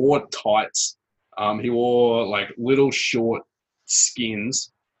he wore tights. He wore like little short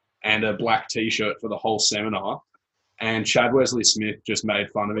skins and a black t-shirt for the whole seminar. And Chad Wesley Smith just made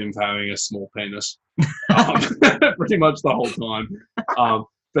fun of him for having a small penis pretty much the whole time.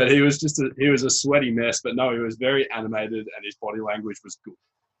 But he was he was a sweaty mess. But no, he was very animated and his body language was good.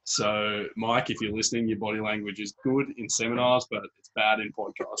 So, Mike, if you're listening, your body language is good in seminars, but it's bad in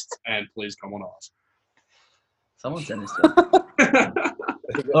podcasts. And please come on us. Someone send this to me.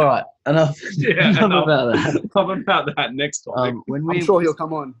 All right, enough. Enough about that. Enough about that. Next topic. I'm sure he'll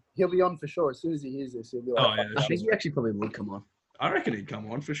come on. He'll be on for sure. As soon as he hears this, he'll be like, Oh, yeah. I think he actually probably would come on. I reckon he'd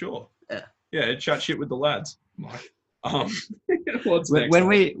come on for sure. Yeah. Yeah, he'd chat shit with the lads, Mike. What's next? When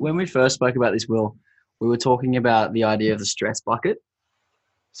we first spoke about this, Will, we were talking about the idea of the stress bucket.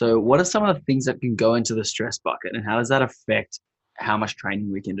 So what are some of the things that can go into the stress bucket, and how does that affect how much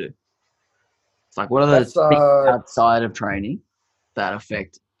training we can do? It's like, what are those things outside of training that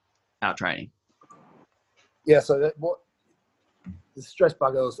affect our training? Yeah, so what the stress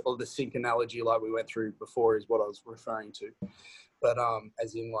bucket or the sink analogy like we went through before is what I was referring to. But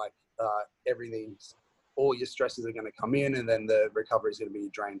as in like all your stresses are going to come in, and then the recovery is going to be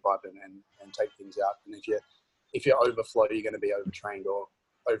drain pipe and take things out. And if you overflow, you're going to be overtrained or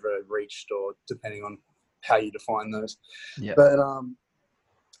overreached, or depending on how you define those. Yeah.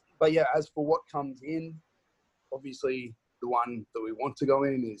 But yeah, as for what comes in, obviously the one that we want to go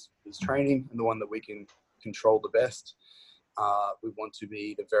in is training, and the one that we can control the best. We want to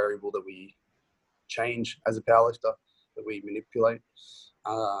be the variable that we change as a powerlifter, that we manipulate.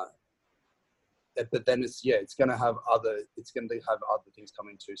 But then it's going to have other things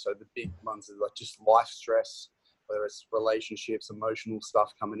coming too. So the big ones are like just life stress, whether it's relationships, emotional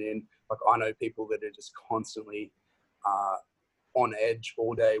stuff coming in. Like I know people that are just constantly on edge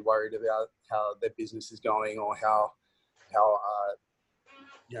all day, worried about how their business is going, or how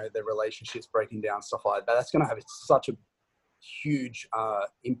their relationships breaking down, stuff like that. That's going to have such a huge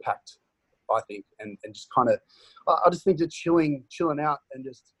impact, I think, and just kind of, I just think that chilling out and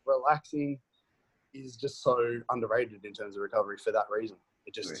just relaxing is just so underrated in terms of recovery for that reason.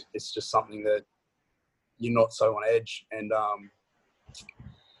 It's just something that you're not so on edge. And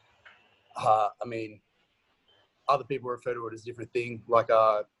I mean, other people refer to it as a different thing. Like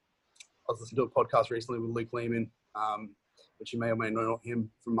I was listening to a podcast recently with Luke Lehman, which you may or may not know him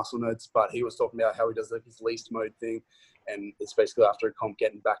from Muscle Nerds, but he was talking about how he does his least mode thing. And it's basically after a comp,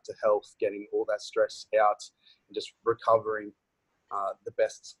 getting back to health, getting all that stress out, and just recovering the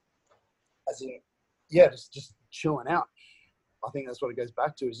best. As in, just chilling out. I think that's what it goes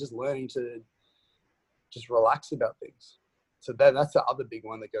back to, is just learning to just relax about things. So that's the other big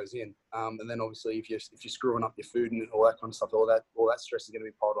one that goes in. And then obviously if you're screwing up your food and all that kind of stuff, all that stress is going to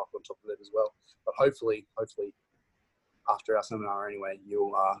be piled up on top of it as well. But hopefully after our seminar anyway,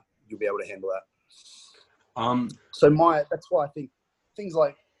 you'll be able to handle that. That's why I think things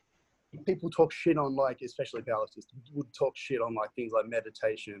like people talk shit on, like, especially powerlifters would talk shit on like things like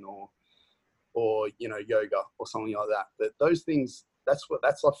meditation or yoga or something like that. But those things, that's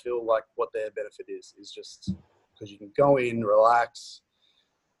I feel like what their benefit is just because you can go in, relax,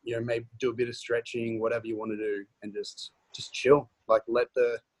 maybe do a bit of stretching, whatever you want to do, and just chill. Like let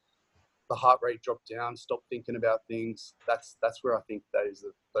the heart rate drop down, stop thinking about things. That's where I think those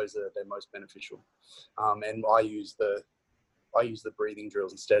are their most beneficial. And I use the breathing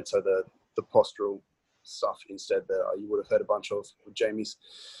drills instead. So the postural stuff instead that you would have heard a bunch of with Jamie's,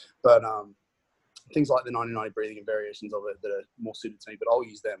 but things like the 90-90 breathing and variations of it that are more suited to me, but I'll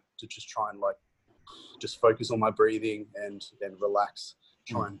use them to just try and just focus on my breathing and then relax,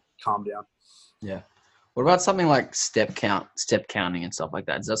 try and calm down. Yeah. What about something like step counting and stuff like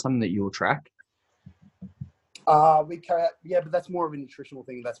that? Is that something that you'll track? But that's more of a nutritional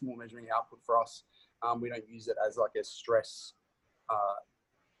thing. That's more measuring output for us. We don't use it as like a stress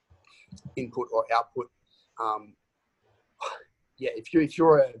input or output. If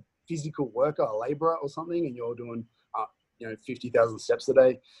you're a physical worker, a laborer or something, and you're doing 50,000 steps a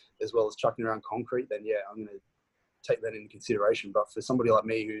day, as well as chucking around concrete, then I'm going to take that into consideration. But for somebody like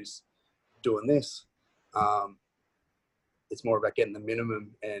me who's doing this, it's more about getting the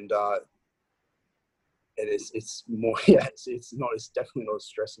minimum, and it's more it's definitely not a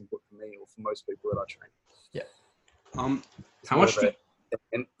stress input for me or for most people that I train. How much do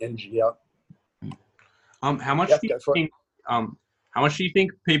energy out? How much do you think how much do you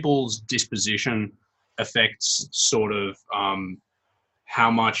think people's disposition affects sort of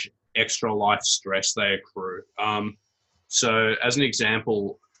how much extra life stress they accrue? So as an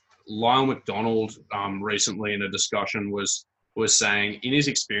example, Lyle McDonald recently in a discussion was saying, in his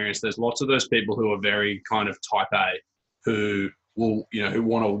experience, there's lots of those people who are very kind of type A, who will, who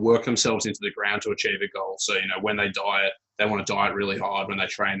want to work themselves into the ground to achieve a goal. So, when they diet, they want to diet really hard. When they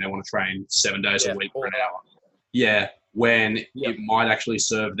train, they want to train 7 days a week for an hour. Yeah. When it might actually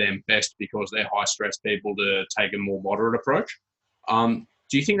serve them best because they're high stress people to take a more moderate approach.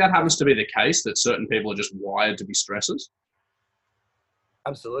 Do you think that happens to be the case, that certain people are just wired to be stressors?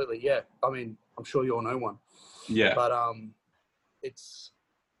 Absolutely, yeah. I mean, I'm sure you all know one. Yeah. But it's,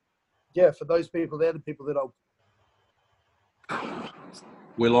 yeah, for those people, they're the people that I'll...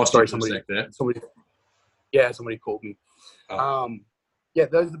 We lost you for a sec there. Somebody called me. Oh. Yeah,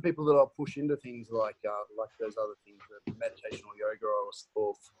 those are the people that I'll push into things like those other things, meditation or yoga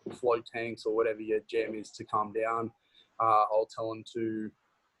or float tanks or whatever your jam is to calm down. I'll tell them to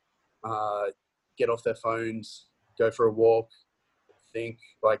get off their phones, go for a walk, think,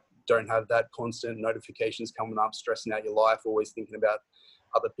 like, don't have that constant notifications coming up, stressing out your life, always thinking about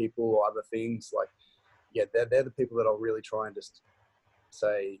other people or other things. Like, yeah, they're the people that I'll really try and just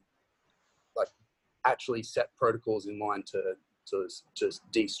say, like, actually set protocols in line to just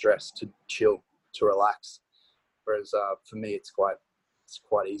de-stress, to chill, to relax. Whereas for me, it's quite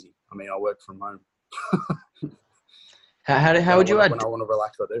easy. I mean, I work from home. How would you when I want to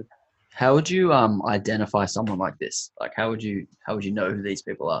relax, I do. How would you identify someone like this? Like, how would you know who these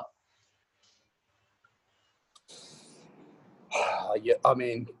people are? Yeah, I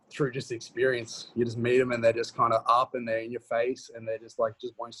mean, through just experience. You just meet them and they're just kind of up and they're in your face and they're just like,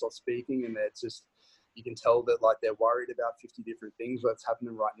 just won't stop speaking, and it's just, you can tell that like they're worried about 50 different things that's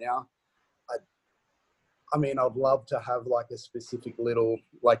happening right now. I mean, I'd love to have like a specific little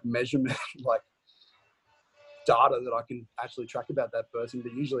like measurement, like data that I can actually track about that person.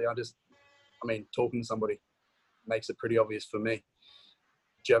 But usually talking to somebody makes it pretty obvious for me.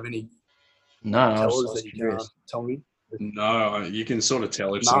 Do you have any tellers that you can tell me? No, you can sort of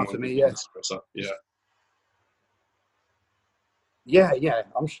tell if someone. For me, yeah. Yeah.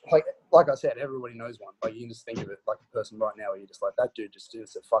 I'm like I said, everybody knows one. Like, you can just think of it like a person right now where you're just like, that dude just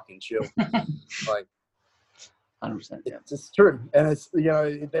is a fucking chill. Like, 100%. Yeah, it's true. And it's,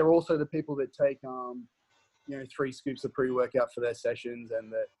 they're also the people that take 3 scoops of pre-workout for their sessions,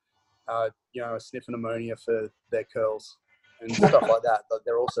 and that a sniff of ammonia for their curls and stuff like that. But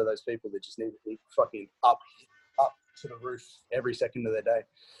they're also those people that just need to be fucking up to the roof every second of their day.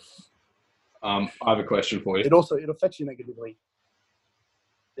 I have a question for you. It affects you negatively.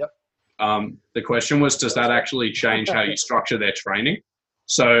 Yep. The question was, does that actually change how you structure their training?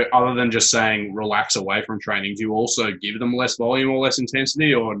 So other than just saying relax away from training, do you also give them less volume or less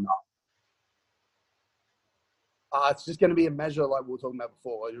intensity, or not? It's just going to be a measure like we were talking about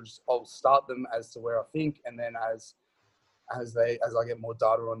before. I'll start them as to where I think, and then as I get more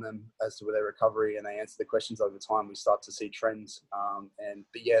data on them as to their recovery and they answer the questions over time, we start to see trends.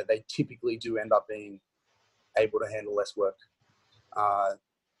 But yeah, they typically do end up being able to handle less work.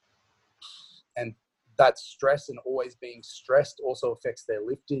 And that stress and always being stressed also affects their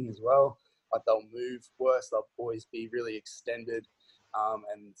lifting as well. Like, they'll move worse, they'll always be really extended,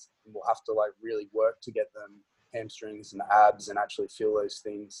 and we'll have to like really work to get them hamstrings and abs and actually feel those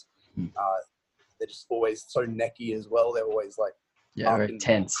things. They're just always so necky as well. They're always like very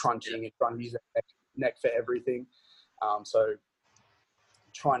tense, crunching and trying to use their neck for everything. So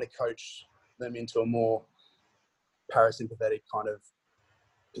trying to coach them into a more parasympathetic kind of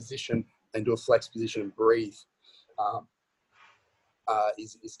position and do a flex position and breathe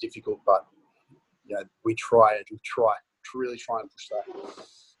is difficult, but we really try and push that.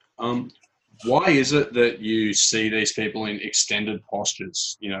 Why is it that you see these people in extended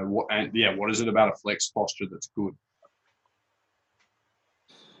postures? What is it about a flex posture that's good?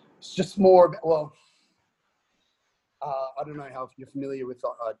 It's just more about, I don't know how you're familiar with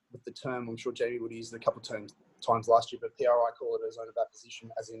the term. I'm sure Jamie would use it a couple of times last year, but PRI call it a zone of that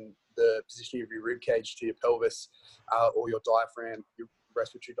position, as in the position of your rib cage to your pelvis, or your diaphragm, your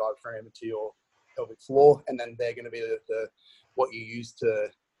respiratory diaphragm to your pelvic floor, and then they're going to be the what you use to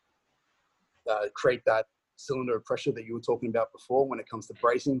create that cylinder of pressure that you were talking about before when it comes to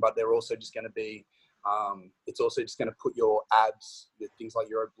bracing. But they're also just going to be, it's also just going to put your abs, things like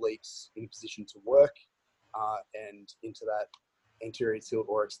your obliques, in a position to work, and into that anterior tilt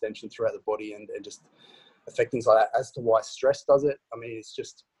or extension throughout the body, and just affect things like that. As to why stress does it, I mean, it's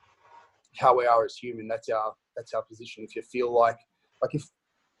just how we are as human. That's our position. If you feel like if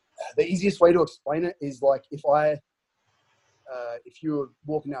the easiest way to explain it is like, if you were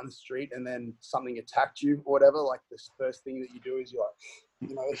walking down the street and then something attacked you or whatever, like the first thing that you do is you're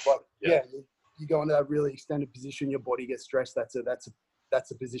like, it's like, you go into that really extended position, your body gets stressed. That's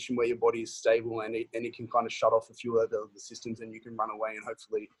a position where your body is stable, and it can kind of shut off a few of the systems, and you can run away, and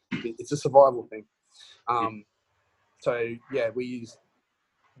hopefully it's a survival thing. So yeah, we use,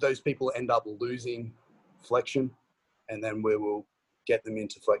 those people end up losing flexion, and then we will get them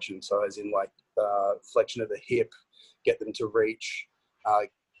into flexion. So as in like flexion of the hip, get them to reach,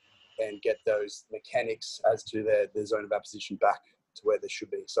 and get those mechanics as to their zone of apposition back to where they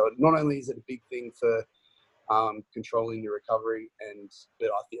should be. So not only is it a big thing for controlling your recovery, but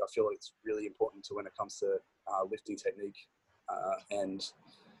I feel like it's really important to when it comes to lifting technique and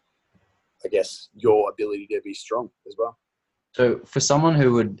I guess your ability to be strong as well. So for someone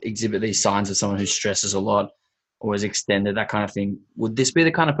who would exhibit these signs of someone who stresses a lot or is extended, that kind of thing, would this be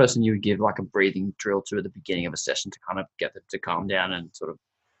the kind of person you would give like a breathing drill to at the beginning of a session to kind of get them to calm down and sort of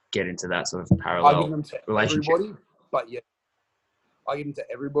get into that sort of I parallel give them to relationship? everybody, but yeah, I give them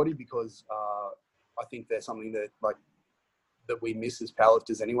to everybody because I think there's something that we miss as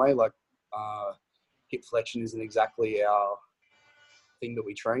powerlifters anyway. Like hip flexion isn't exactly our thing that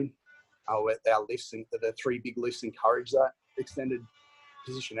we train. Our lifts, and the 3 big lifts encourage that extended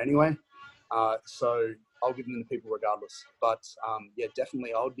position anyway. So I'll give them to people regardless. But yeah,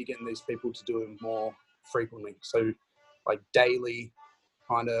 definitely I would be getting these people to do them more frequently. So like daily,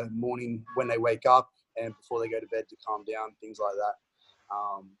 kind of morning when they wake up and before they go to bed to calm down, things like that.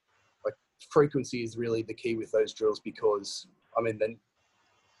 Like frequency is really the key with those drills because I mean then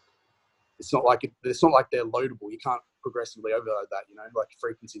it's not like they're loadable. You can't progressively overload that, you know. Like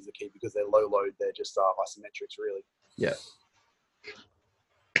frequency is the key because they're low load. They're just isometrics, really. Yeah.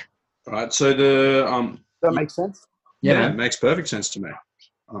 All right. So the Does that make sense? yeah, it makes perfect sense to me.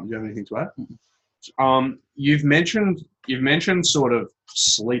 Do you have anything to add? You've mentioned sort of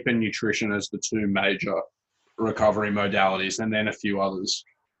sleep and nutrition as the 2 major recovery modalities, and then a few others.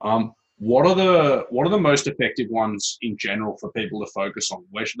 What are the most effective ones in general for people to focus on?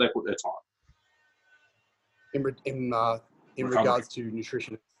 Where should they put their time? In regards to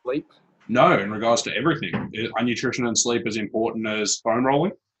nutrition and sleep? No, in regards to everything. Are nutrition and sleep as important as foam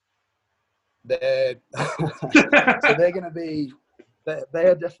rolling? They're so they're going to be. They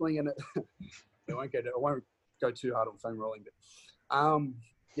are definitely going to. I won't go too hard on foam rolling, but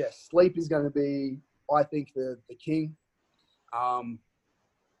yeah, sleep is going to be, I think, the king.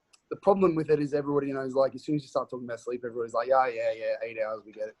 The problem with it is everybody knows, like, as soon as you start talking about sleep, everybody's like, yeah, 8 hours,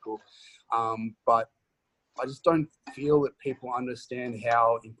 we get it, cool. But I just don't feel that people understand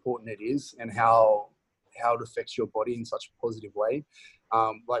how important it is and how it affects your body in such a positive way.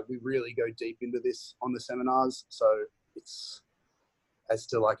 Like we really go deep into this on the seminars, so it's as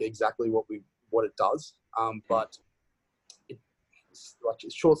to like exactly what it does. But it's like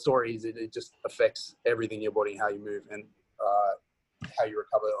short story is it just affects everything in your body, how you move and how you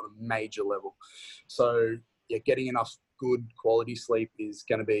recover on a major level. So yeah, getting enough good quality sleep is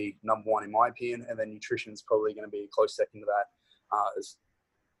going to be number 1 in my opinion, and then nutrition is probably going to be a close second to that.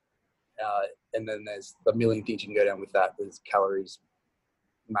 And then there's a million things you can go down with that. There's calories,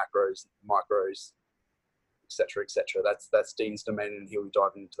 macros, micros, etc., etc. That's Dean's domain, and he'll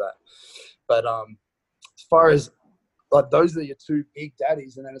dive into that. But as far as like those are your 2 big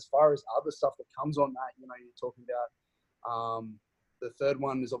daddies, and then as far as other stuff that comes on that, you know, you're talking about. The third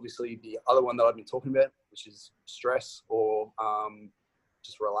one is obviously the other one that I've been talking about, which is stress or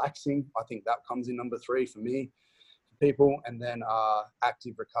just relaxing. I think that comes in number 3 for me, for people. And then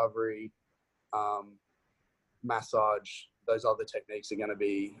active recovery, massage, those other techniques are going to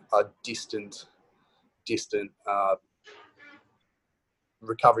be a distant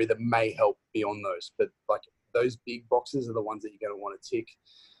recovery that may help beyond those. But like those big boxes are the ones that you're going to want to tick.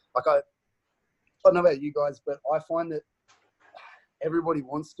 Like I don't know about you guys, but I find that everybody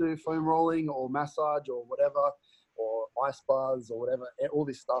wants to do foam rolling or massage or whatever, or ice baths or whatever, all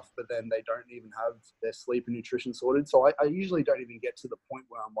this stuff, but then they don't even have their sleep and nutrition sorted. So I usually don't even get to the point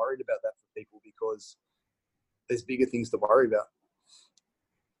where I'm worried about that for people because there's bigger things to worry about.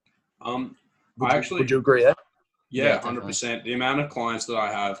 Would you agree? Yeah, 100%. The amount of clients that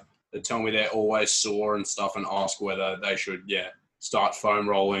I have that tell me they're always sore and stuff and ask whether they should, start foam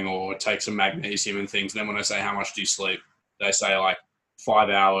rolling or take some magnesium and things. And then when I say, how much do you sleep? They say like 5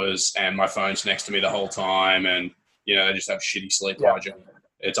 hours and my phone's next to me the whole time. And, you know, they just have shitty sleep hygiene.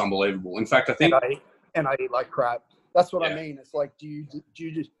 It's unbelievable. In fact, I think... And I eat like crap. That's what I mean. It's like, do you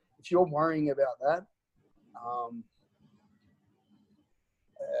just, if you're worrying about that,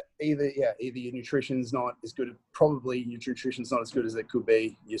 either your nutrition's not as good, probably your nutrition's not as good as it could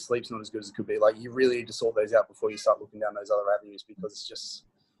be, your sleep's not as good as it could be. Like, you really need to sort those out before you start looking down those other avenues, because it's just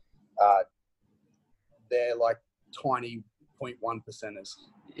they're like tiny 0.1%ers.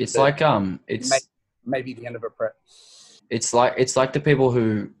 It's like it's maybe the end of a prep. It's like the people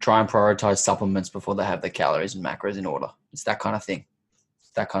who try and prioritize supplements before they have their calories and macros in order. It's that kind of thing.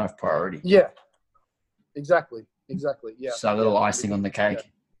 It's that kind of priority. Yeah, exactly. Yeah. So a little icing on the cake.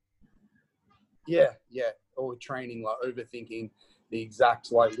 Yeah. Or training, like overthinking the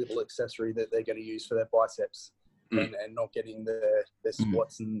exact like little accessory that they're going to use for their biceps, and not getting their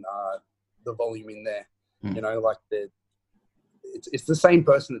squats and the volume in there. You know, like it's the same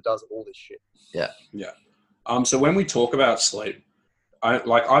person that does all this shit. Yeah. So when we talk about sleep,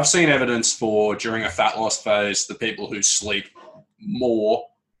 I've seen evidence for during a fat loss phase, the people who sleep more,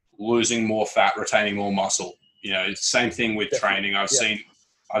 losing more fat, retaining more muscle. You know, same thing with training. I've seen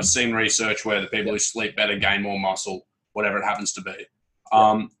research where the people who sleep better gain more muscle, whatever it happens to be.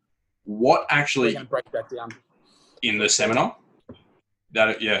 What actually We're going to break that down in the seminar?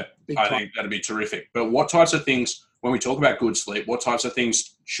 I think that'd be terrific. But what types of things, when we talk about good sleep, what types of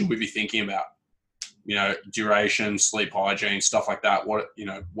things should we be thinking about? You know, duration, sleep hygiene, stuff like that. What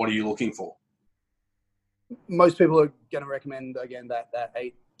are you looking for? Most people are going to recommend, again, that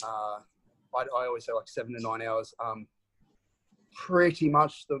 8, I always say like 7 to 9 hours. Pretty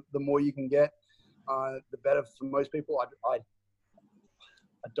much the more you can get, the better for most people. I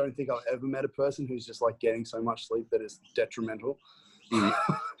don't think I've ever met a person who's just like getting so much sleep that is detrimental.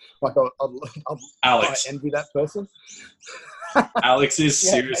 Like Alex. I envy that person. Alex is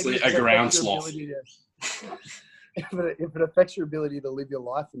seriously a ground sloth. If it affects your ability to live your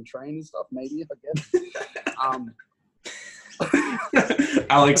life and train and stuff, maybe, I guess.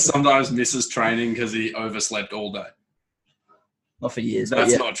 Alex sometimes misses training because he overslept all day. Not for years.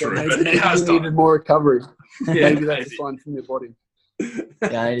 That's not true, but he has you needed more recovery. Yeah, maybe that's a sign from your body.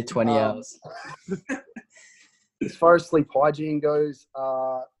 Yeah, I needed 20 hours. As far as sleep hygiene goes,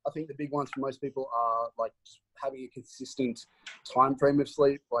 I think the big ones for most people are like having a consistent time frame of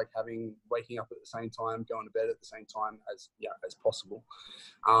sleep, like waking up at the same time, going to bed at the same time as possible,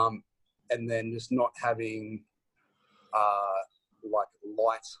 and then just not having like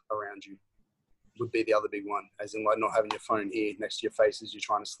lights around you would be the other big one, as in like not having your phone here next to your face as you're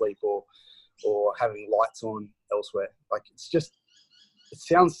trying to sleep, or having lights on elsewhere. Like it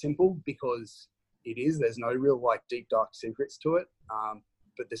sounds simple because it is. There's no real like deep dark secrets to it.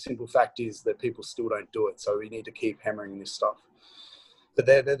 But the simple fact is that people still don't do it. So we need to keep hammering this stuff. But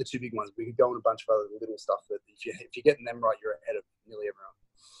they're the two big ones. We could go on a bunch of other little stuff, but if you're getting them right, you're ahead of nearly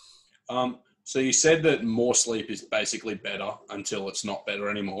everyone. So you said that more sleep is basically better until it's not better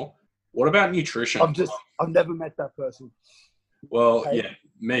anymore. What about nutrition? I've never met that person. Well, yeah,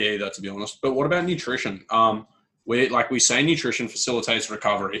 me either, to be honest. But what about nutrition? We say nutrition facilitates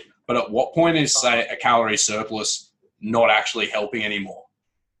recovery, but at what point is, say, a calorie surplus not actually helping anymore?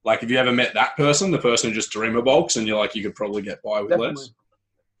 Like, have you ever met that person, the person who just dreamer bulks, and you're like, you could probably get by with less?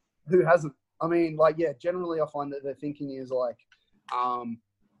 Who hasn't? I mean, like, yeah, generally I find that their thinking is like,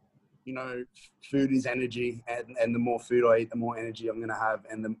 food is energy, and the more food I eat, the more energy I'm going to have,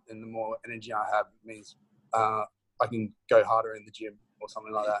 and the more energy I have means I can go harder in the gym or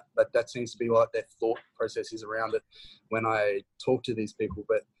something like that. But that seems to be what their thought process is around it when I talk to these people.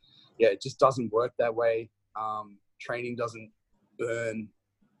 But yeah, it just doesn't work that way. Training doesn't burn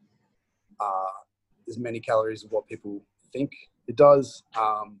as many calories of what people think it does.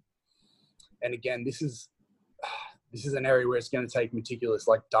 And again, this is an area where it's going to take meticulous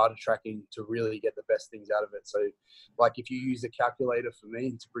like data tracking to really get the best things out of it. So like if you use a calculator for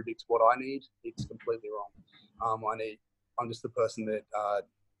me to predict what I need, it's completely wrong. I'm just the person that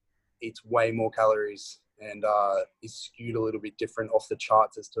eats way more calories and is skewed a little bit different off the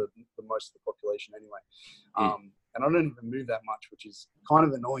charts as to the most of the population anyway. And I don't even move that much, which is kind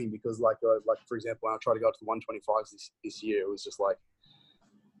of annoying because like for example, when I tried to go up to the 125s this year, it was just like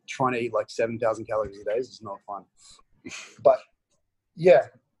trying to eat like 7,000 calories a day is not fun. But yeah,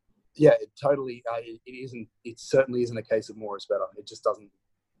 it totally, it certainly isn't a case of more is better. It just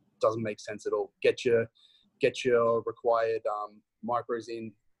doesn't make sense at all. Get your required micros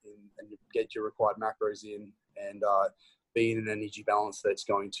in and get your required macros in, and be in an energy balance that's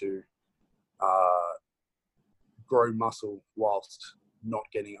going to grow muscle whilst not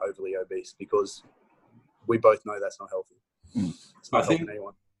getting overly obese, because we both know that's not healthy. It's not helping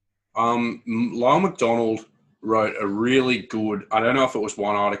anyone. Lyle McDonald wrote a really good, I don't know if it was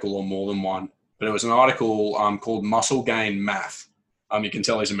one article or more than one, but it was an article called Muscle Gain Math. You can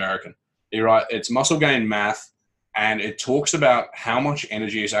tell he's American. It's Muscle Gain Math, and it talks about how much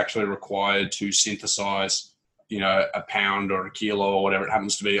energy is actually required to synthesize, a pound or a kilo or whatever it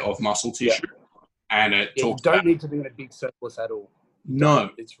happens to be of muscle tissue. Yeah. And it talks you don't need to be in a big surplus at all. No.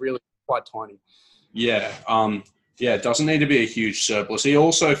 It's really quite tiny. Yeah. It doesn't need to be a huge surplus. He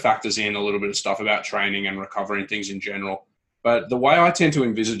also factors in a little bit of stuff about training and recovery and things in general. But the way I tend to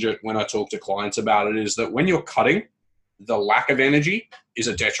envisage it when I talk to clients about it is that when you're cutting, the lack of energy is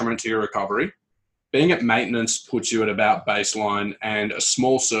a detriment to your recovery. Being at maintenance puts you at about baseline, and a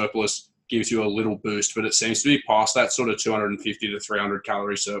small surplus gives you a little boost, but it seems to be past that sort of 250 to 300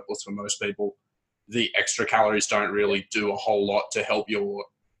 calorie surplus for most people. The extra calories don't really do a whole lot to help your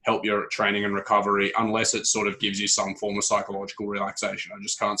help your training and recovery unless it sort of gives you some form of psychological relaxation. I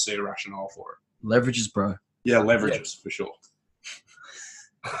just can't see a rationale for it. Leverages, bro. Yeah, leverages for sure.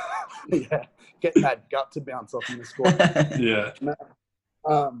 Yeah, getting that gut to bounce off in the squat. Yeah.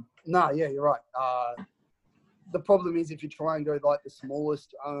 Yeah, you're right. The problem is if you try and go like the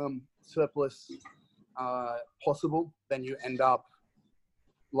smallest surplus possible, then you end up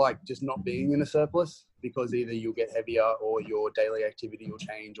like just not being in a surplus, because either you'll get heavier or your daily activity will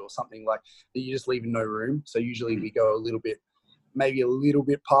change or something like that. You just leave no room. So usually we go maybe a little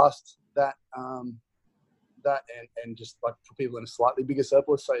bit past that, and just like put people in a slightly bigger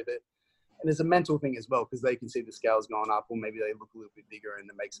surplus, so that, and there's a mental thing as well, because they can see the scales going up, or maybe they look a little bit bigger and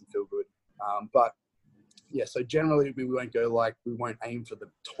it makes them feel good. But yeah, so generally we won't aim for the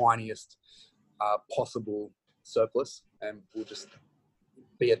tiniest possible surplus, and we'll just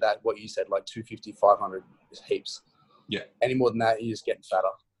be at that, what you said, like 250, 500 is heaps. Yeah. Any more than that, you're just getting fatter.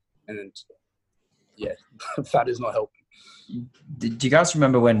 And yeah, fat is not helping. Do you guys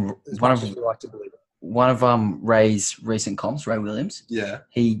remember when one of like to believe it. Ray's recent comps, Ray Williams, Yeah.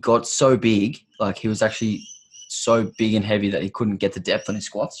 he got so big, like he was actually so big and heavy that he couldn't get the depth on his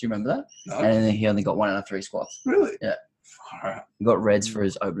squats. Do you remember that? No. And then he only got 1 out of 3 squats. Really? Yeah. All right. He got reds for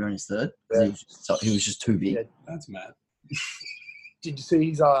his opener and his third. Yeah. He was just too big. Yeah. That's mad. Did you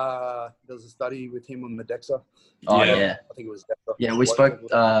see there was a study with him on the DEXA? Oh Yeah. yeah. I think it was DEXA. Yeah,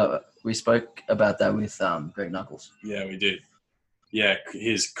 we spoke about that with Greg Knuckles. Yeah, we did. Yeah,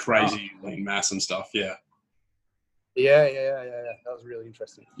 his crazy lean mass and stuff. Yeah. Yeah. That was really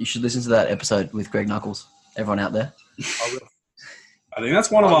interesting. You should listen to that episode with Greg Knuckles. Everyone out there. I will. I think that's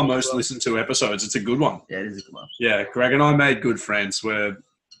one of our most listened to episodes. It's a good one. Yeah, it is a good one. Yeah, Greg and I made good friends. We're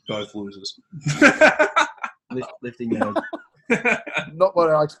both losers. Lifting nerd. Not what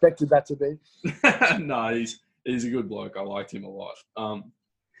I expected that to be. No, he's a good bloke. I liked him a lot.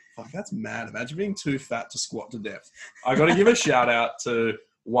 Fuck, that's mad. Imagine being too fat to squat to death. I got to give a shout out to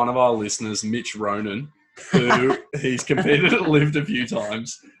one of our listeners, Mitch Ronan, who he's competed at Lift a few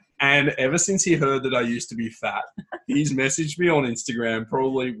times. And ever since he heard that I used to be fat, he's messaged me on Instagram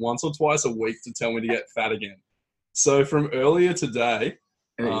probably once or twice a week to tell me to get fat again. So from earlier today,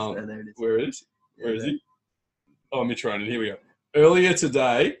 There it is. where is he? Oh, Mitch Ronan, here we go. Earlier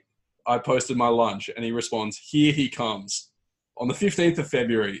today, I posted my lunch and he responds, "Here he comes." On the 15th of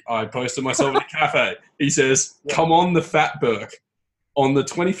February, I posted myself at a cafe. He says, "Come on, the fat Burke." On the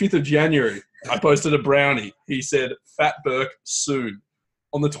 25th of January, I posted a brownie. He said, "Fat Burke soon."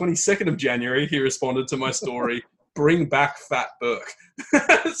 On the 22nd of January, he responded to my story, "Bring back Fat Burke."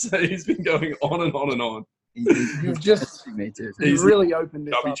 So he's been going on and on and on. You've just Me too. you've really opened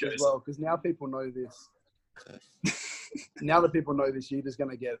this Chubby up chaser. as well, because now people know this. Now that people know this, you're just going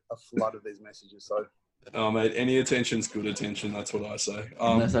to get a flood of these messages. So Oh, mate, any attention's good attention. That's what I say.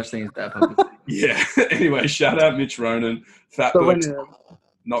 No such thing as bad publicity. Yeah. Anyway, shout out Mitch Ronan. Fat when Burke's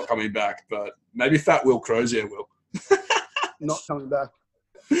not coming back, but maybe Fat Will Crozier will. not coming back.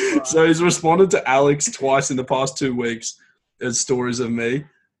 So he's responded to Alex twice in the past 2 weeks as stories of me.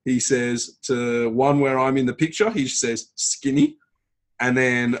 He says to one where I'm in the picture, he says skinny. And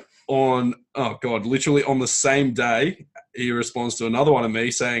then literally on the same day, he responds to another one of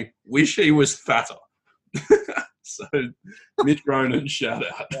me saying, "Wish he was fatter." So Mitch Ronan, shout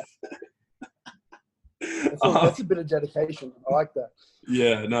out. That's a bit of dedication. I like that.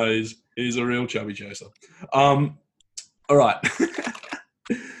 Yeah, no, he's a real chubby chaser. All right.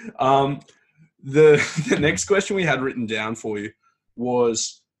 The next question we had written down for you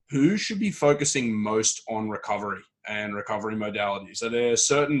was, who should be focusing most on recovery and recovery modalities? Are there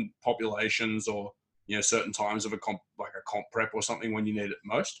certain populations or certain times of a comp prep or something when you need it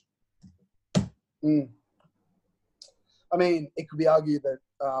most? I mean, it could be argued that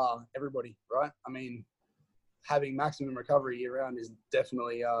everybody, right? I mean, having maximum recovery year round is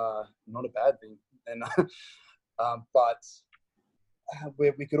definitely not a bad thing, and but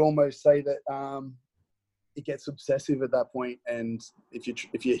we could almost say that it gets obsessive at that point, and if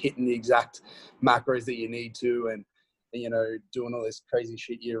you're hitting the exact macros that you need to, and doing all this crazy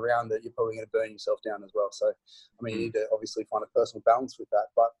shit year round, that you're probably going to burn yourself down as well. So, I mean, you need to obviously find a personal balance with that.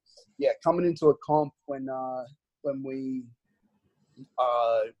 But yeah, coming into a comp when we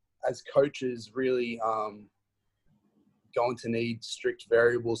as coaches really going to need strict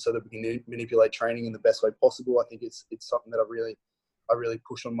variables so that we can manipulate training in the best way possible. I think it's something that I really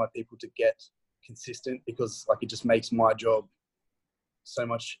push on my people to get consistent, because it just makes my job so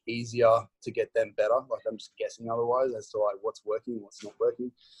much easier to get them better. I'm just guessing otherwise as to what's working, what's not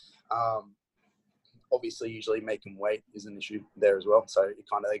working. Obviously, usually making weight is an issue there as well. So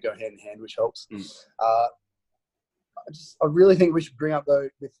they go hand in hand, which helps. I really think we should bring up though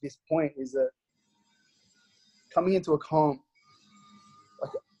with this point is that coming into a comp,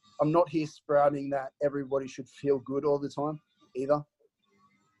 like I'm not here sprouting that everybody should feel good all the time either.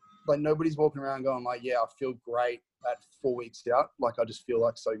 Like nobody's walking around going like, yeah, I feel great at 4 weeks out. Like I just feel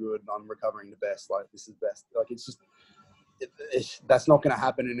like so good. I'm recovering the best. Like this is best. Like it's just, that's not going to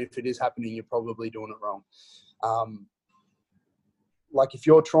happen. And if it is happening, you're probably doing it wrong. Like if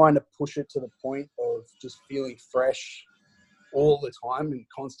you're trying to push it to the point of just feeling fresh all the time and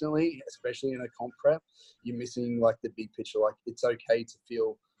constantly, especially in a comp prep, you're missing like the big picture. Like it's okay to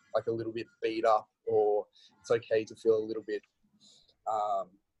feel like a little bit beat up, or it's okay to feel a little bit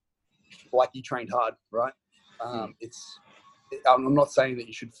like you trained hard, right? I'm not saying that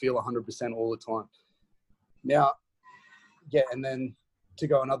you should feel 100% all the time. Now, yeah, and then to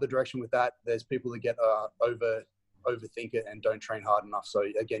go another direction with that, there's people that get overthink it and don't train hard enough. So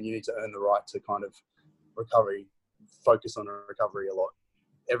again, you need to earn the right to kind of focus on recovery a lot.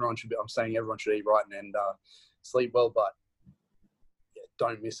 I'm saying everyone should eat right and sleep well, but yeah,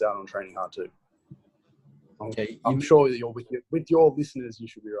 don't miss out on training hard too. I'm sure that with your listeners, you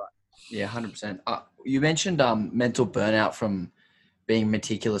should be right. Yeah, 100%. You mentioned mental burnout from being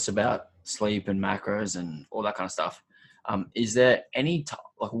meticulous about sleep and macros and all that kind of stuff. Is there any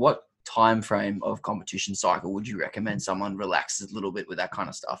what time frame of competition cycle would you recommend someone relaxes a little bit with that kind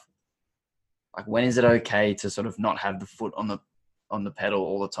of stuff? Like when is it okay to sort of not have the foot on the pedal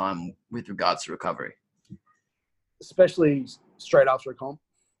all the time with regards to recovery? Especially straight after a comp.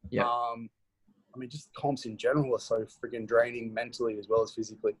 Yeah. I mean, just comps in general are so freaking draining mentally as well as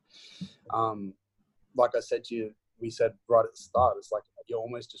physically. Like I said to you, we said right at the start, it's like you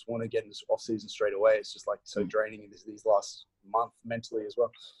almost just want to get into off season straight away. It's just like so draining in these last month mentally as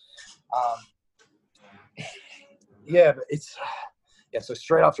well. But so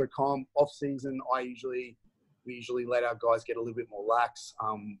straight after a comp, off season, we usually let our guys get a little bit more lax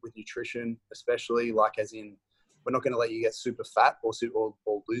with nutrition, especially like as in, we're not going to let you get super fat or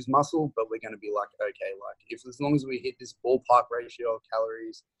lose muscle, but we're going to be like, okay, like as long as we hit this ballpark ratio of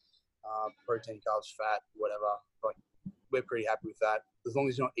calories, protein, carbs, fat, whatever, like we're pretty happy with that. As long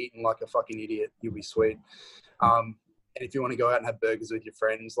as you're not eating like a fucking idiot, you'll be sweet. And if you want to go out and have burgers with your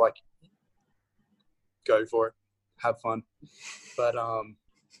friends, like go for it, have fun. But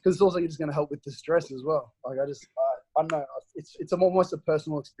because it's also just going to help with the stress as well. Like I don't know, it's almost a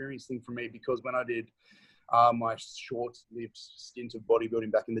personal experience thing for me, because when I did my short-lived stint of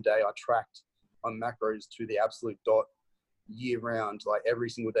bodybuilding back in the day, I tracked my macros to the absolute dot year-round, like every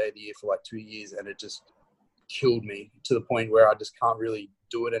single day of the year for like 2 years, and it just killed me to the point where I just can't really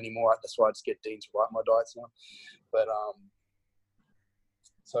do it anymore. That's why I just get Dean to write my diets now. But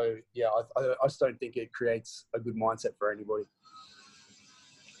so yeah, I just don't think it creates a good mindset for anybody,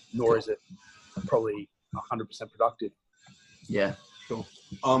 nor is it probably 100% productive. Yeah, cool.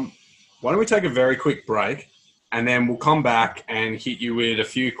 Why don't we take a very quick break, and then we'll come back and hit you with a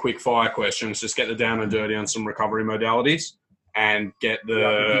few quick fire questions, just get the down and dirty on some recovery modalities, and get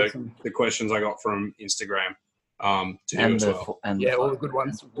the questions I got from Instagram to you as well. All the good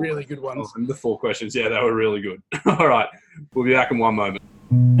ones, really good ones. And the 4 questions, yeah, they were really good. All right, we'll be back in one moment.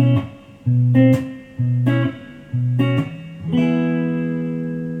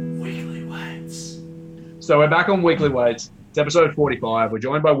 Weekly Weights. So we're back on Weekly Weights. It's episode 45. We're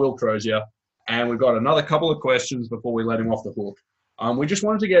joined by Will Crozier, and we've got another couple of questions before we let him off the hook. We just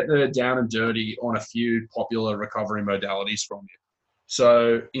wanted to get the down and dirty on a few popular recovery modalities from you.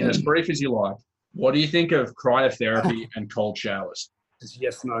 So, in as brief as you like, what do you think of cryotherapy and cold showers?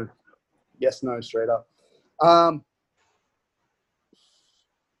 Yes, no. Yes, no, straight up. I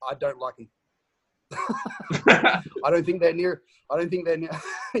don't like them. I don't think they're near.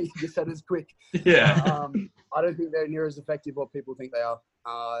 You just said it's quick. Yeah. I don't think they're near as effective what people think they are.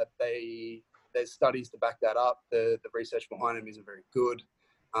 There's studies to back that up. The research behind them isn't very good.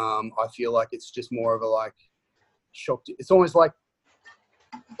 I feel like it's just more of a like shock. It's almost like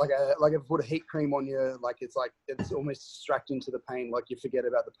if you put a heat cream on you, like it's almost distracting to the pain. Like you forget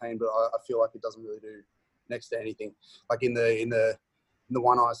about the pain, but I feel like it doesn't really do next to anything. Like in the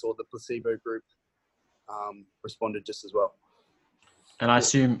one I saw, the placebo group responded just as well. And I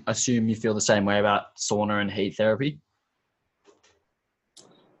assume you feel the same way about sauna and heat therapy?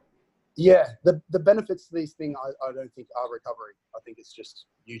 Yeah, the benefits to these things I don't think are recovery. I think it's just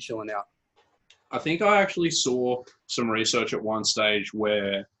you chilling out. I think I actually saw some research at one stage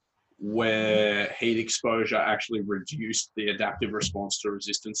where heat exposure actually reduced the adaptive response to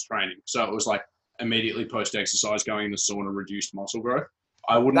resistance training. So it was like immediately post-exercise going in the sauna reduced muscle growth.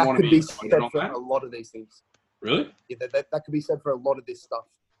 I wouldn't want to be said on for that. A lot of these things. Really? Yeah, that could be said for a lot of this stuff.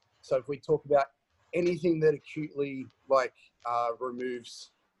 So if we talk about anything that acutely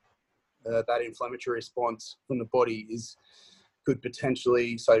removes that inflammatory response from the body could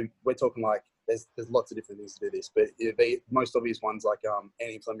potentially. So we're talking like there's lots of different things to do this, but the most obvious ones like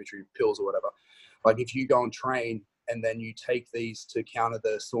anti-inflammatory pills or whatever. Like if you go and train and then you take these to counter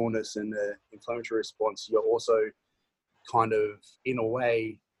the soreness and the inflammatory response, you're also kind of in a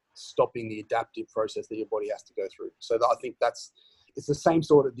way stopping the adaptive process that your body has to go through. So I think it's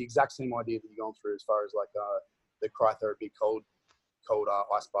the exact same idea that you're going through as far as like the cryotherapy, cold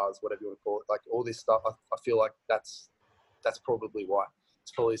ice baths, whatever you want to call it. Like all this stuff, I feel like that's probably why.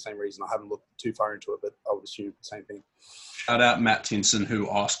 It's probably the same reason. I haven't looked too far into it, but I would assume the same thing. Shout out Matt Tinson, who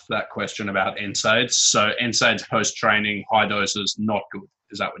asked that question about NSAIDs. So NSAIDs post-training, high doses, not good.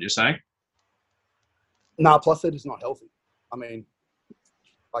 Is that what you're saying? No, plus it is not healthy. I mean,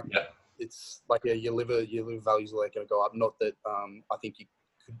 like it's like your liver values are going to go up. Not that I think you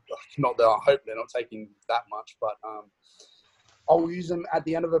could, not that I hope they're not taking that much, but I'll use them at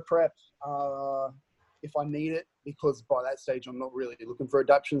the end of a prep if I need it, because by that stage I'm not really looking for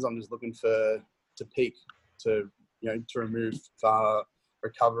adaptions. I'm just looking to peak, to remove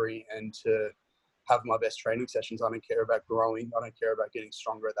recovery and to have my best training sessions. I don't care about growing. I don't care about getting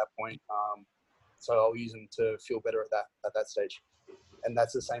stronger at that point. So I'll use them to feel better at that stage. And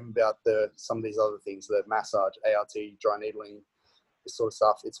that's the same about some of these other things, the massage, ART, dry needling, this sort of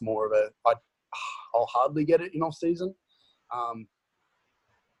stuff. It's more of I'll hardly get it in off season,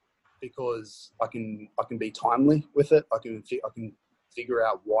 because I can be timely with it. I can figure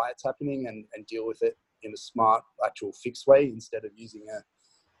out why it's happening and deal with it in a smart, actual fixed way, instead of using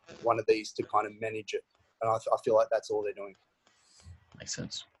one of these to kind of manage it. And I feel like that's all they're doing. Makes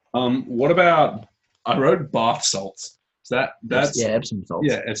sense. What about, I wrote bath salts. That's Epsom salts.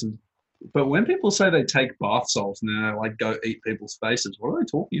 Yeah, Epsom. But when people say they take bath salts and then they like go eat people's faces, what are they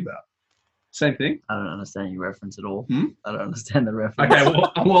talking about? Same thing? I don't understand your reference at all. I don't understand the reference. Okay,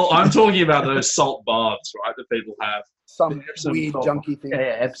 well, I'm talking about those salt baths, right, that people have. Some weird junky thing.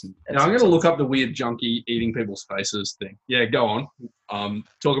 Yeah, Epsom. Now, I'm going to look up the weird junky eating people's faces thing. Yeah, go on.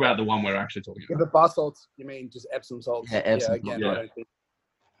 Talk about the one we're actually talking about. Yeah, but bath salts, you mean just Epsom salts? Yeah, Epsom again, salts, yeah.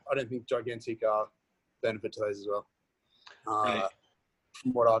 I don't think gigantic benefit to those as well. Right.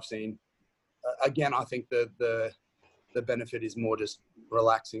 From what I've seen, again, I think the benefit is more just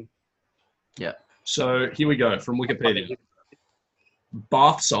relaxing. Yeah. So here we go from Wikipedia.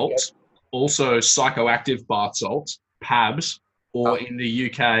 Bath salts, also psychoactive bath salts, PABs, or in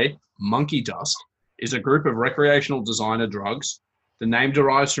the UK, monkey dust, is a group of recreational designer drugs. The name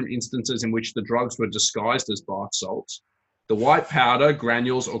derives from instances in which the drugs were disguised as bath salts. The white powder,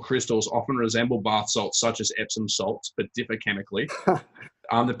 granules, or crystals often resemble bath salts such as Epsom salts, but differ chemically.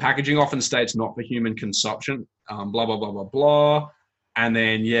 The packaging often states not for human consumption, blah, blah, blah, blah, blah. And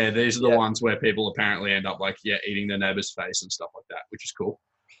then, these are the ones where people apparently end up eating their neighbor's face and stuff like that, which is cool.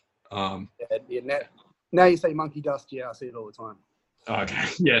 Now you say monkey dust, I see it all the time. Okay.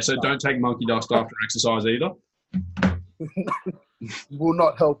 Yeah, so don't take monkey dust after exercise either. Will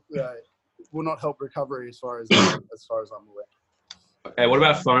not help recovery as far as I'm aware. Okay, what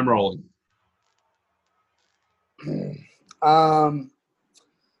about foam rolling? Foam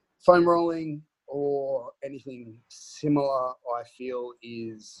rolling or anything similar, I feel,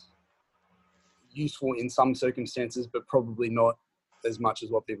 is useful in some circumstances, but probably not as much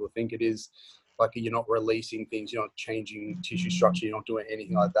as what people think it is. Like, you're not releasing things, you're not changing tissue structure, you're not doing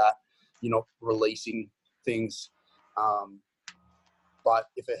anything like that. You're not releasing things. But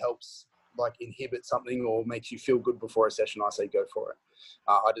if it helps, inhibit something or makes you feel good before a session, I say go for it.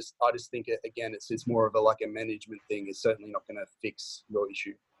 I just think it's more of a management thing. It's certainly not going to fix your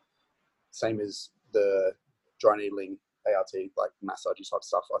issue. Same as the dry needling, ART, massage type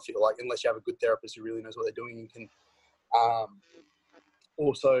stuff. I feel like unless you have a good therapist who really knows what they're doing and can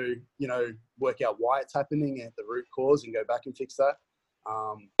also, work out why it's happening at the root cause and go back and fix that.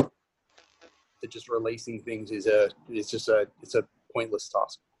 That just releasing things is a pointless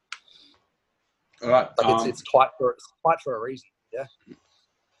task. All right. It's tight for a reason. Yeah.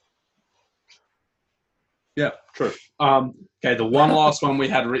 Yeah, true. Okay, the one last one we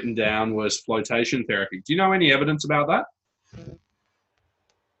had written down was flotation therapy. Do you know any evidence about that?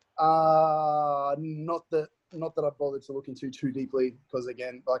 Not that I bothered to look into too deeply, because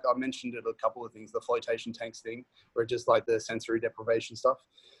again, I mentioned it a couple of things, the flotation tanks thing, or just the sensory deprivation stuff.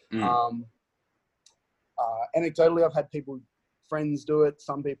 Anecdotally, I've had friends do it.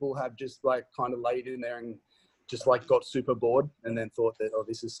 Some people have just kind of laid in there and just got super bored and then thought that, oh,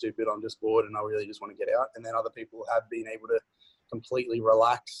 this is stupid, I'm just bored and I really just want to get out. And then other people have been able to completely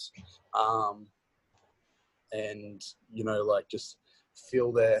relax and just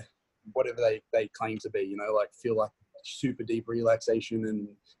feel their whatever they claim to be, like feel like super deep relaxation and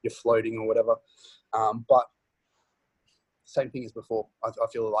you're floating or whatever. But same thing as before. I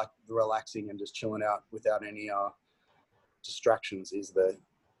feel like relaxing and just chilling out without any distractions is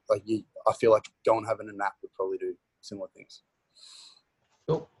I feel like going having a nap would probably do similar things.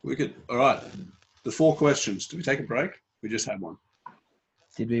 Cool. Wicked. All right. The 4 questions. Do we take a break? We just had one.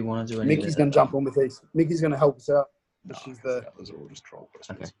 Did we want to do anything? Mickey's going to jump on with these. Mickey's going to help us out. Those are all just troll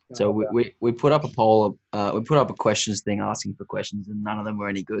questions. Okay. So we put up a poll. We put up a questions thing asking for questions, and none of them were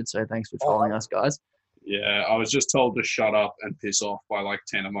any good. So thanks for trolling us, guys. Yeah, I was just told to shut up and piss off by like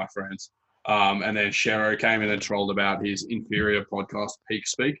 10 of my friends. And then Shero came in and trolled about his inferior podcast, Peak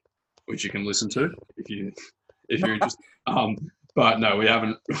Speak, which you can listen to if you're interested. But no, we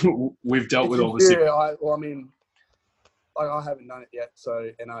haven't. We've dealt with all the. I haven't done it yet. So,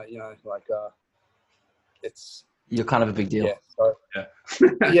 and it's. You're kind of a big deal. Yeah. So,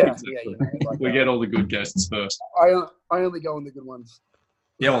 yeah. We get all the good guests first. I only go on the good ones.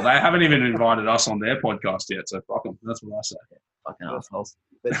 Yeah, well, they haven't even invited us on their podcast yet, so fuck them. That's what I say. Fucking assholes.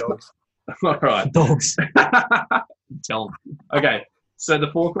 They're dogs. All right. Dogs. Tell them. Okay, so the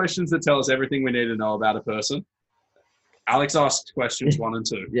 4 questions that tell us everything we need to know about a person. Alex asked questions 1 and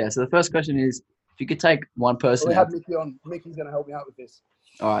 2. Yeah, so the first question is, if you could take one person we have Mickey on. Mickey's going to help me out with this.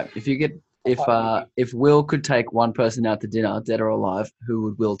 All right. If Will could take one person out to dinner, dead or alive, who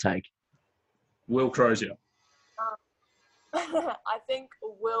would Will take? Will Crozier. I think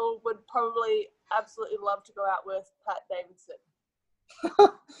Will would probably absolutely love to go out with Pat Davidson.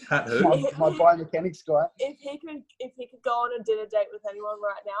 Pat who? My biomechanics guy. If he could go on a dinner date with anyone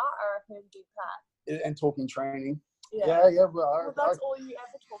right now, I reckon it'd be Pat. And talking training. Yeah. Yeah. Well, that's all you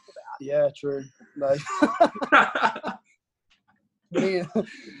ever talk about. Yeah, true. No.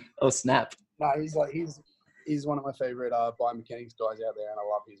 Oh, snap. No, he's one of my favorite biomechanics guys out there, and I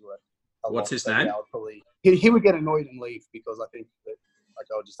love his work. What's his name? He would get annoyed and leave because I think that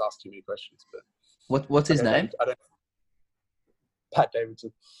I would just ask too many questions. But What's his name? Pat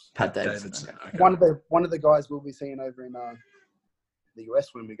Davidson. Pat Davidson. Okay. One of the guys we'll be seeing over in the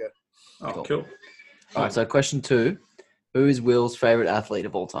US when we go. Oh, cool. All right. So question 2: who is Will's favorite athlete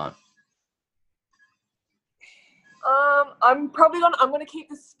of all time? I'm gonna keep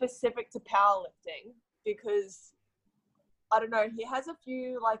this specific to powerlifting because I don't know. He has a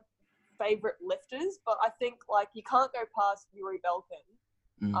few like favorite lifters, but I think like you can't go past Yuri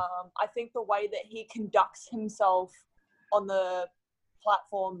Belkin. I think the way that he conducts himself on the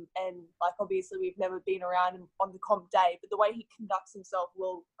platform, and like obviously we've never been around him on the comp day, but the way he conducts himself,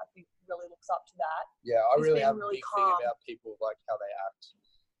 Will I think really looks up to that. Yeah, I really have really a big thing about people like how they act.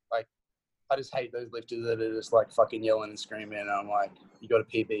 Like I just hate those lifters that are just like fucking yelling and screaming, and I'm like, you got a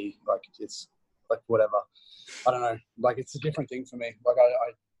PB, like it's like whatever. I don't know, like it's a different thing for me. Like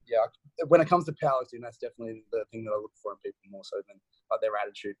when it comes to powerlifting, that's definitely the thing that I look for in people more so than like their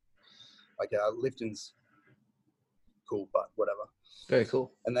attitude. Like lifting's cool, but whatever. Very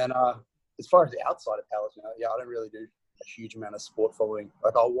cool. And then as far as the outside of powerlifting, I don't really do a huge amount of sport following.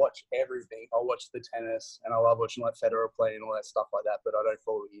 Like I'll watch everything. I'll watch the tennis, and I love watching like Federer play and all that stuff like that. But I don't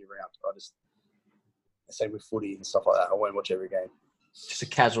follow it year round. I just same with footy and stuff like that. I won't watch every game. Just a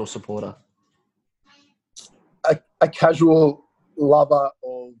casual supporter. A casual lover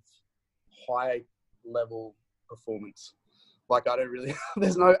of high level performance. Like I don't really.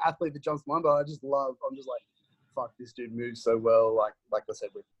 There's no athlete that jumps to mind, but I'm just like, fuck, this dude moves so well. Like I said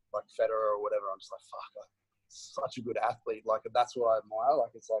with like Federer or whatever. I'm just like, fuck, such a good athlete. Like that's what I admire. Like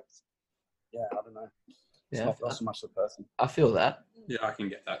it's like, yeah, I don't know. It's not so much the person. I feel that. Yeah, I can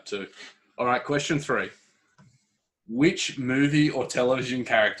get that too. All right, question 3. Which movie or television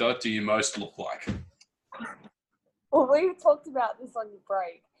character do you most look like? Well, we talked about this on your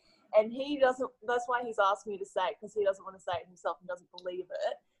break, and he doesn't. That's why he's asked me to say it, because he doesn't want to say it himself and doesn't believe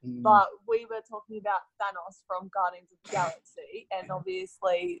it. But we were talking about Thanos from Guardians of the Galaxy, and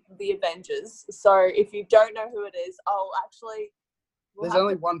obviously the Avengers. So if you don't know who it is, I'll actually. There's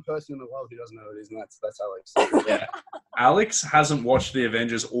only one person in the world who doesn't know who it is, and that's Alex. Yeah, Alex hasn't watched the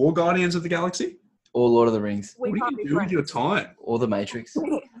Avengers or Guardians of the Galaxy. Or Lord of the Rings. We what can't do you be do friends. with your time? Or The Matrix.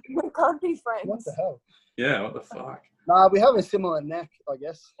 We can't be friends. What the hell? Yeah, what the fuck? Nah, we have a similar neck, I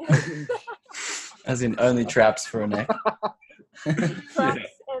guess. As in only traps for a neck.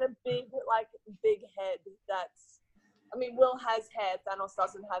 Traps and a big head. I mean, Will has hair. Thanos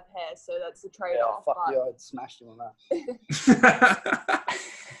doesn't have hair, so that's a trade-off. Yeah, fuck yeah, I'd smashed him on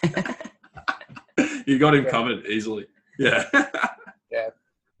that. You got him covered easily. Yeah. Yeah.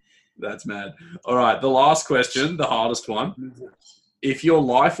 That's mad. All right, the last question, the hardest one. If your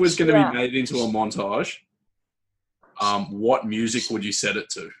life was going to be made into a montage, what music would you set it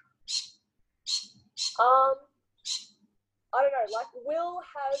to? I don't know, like Will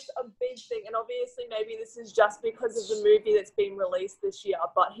has a big thing, and obviously maybe this is just because of the movie that's been released this year,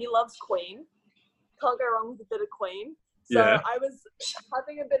 but he loves Queen. Can't go wrong with a bit of Queen. So Yeah. I was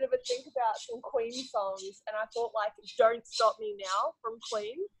having a bit of a think about some Queen songs, and I thought like "Don't Stop Me Now" from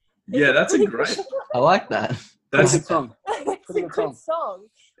Queen. Yeah, that's a great. I like that. Pretty That's good song. It's a Pretty good good song.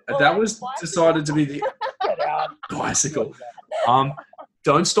 Or, that like, was Bicycle. decided to be the Get out. bicycle.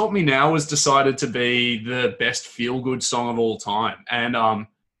 Don't Stop Me Now was decided to be the best feel-good song of all time. And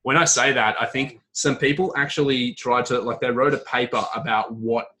when I say that, I think some people actually tried to, like, they wrote a paper about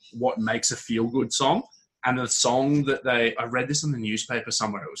what makes a feel-good song. And the song that I read this in the newspaper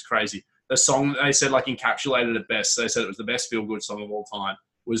somewhere, it was crazy. The song that they said, like, encapsulated it best, they said it was the best feel-good song of all time,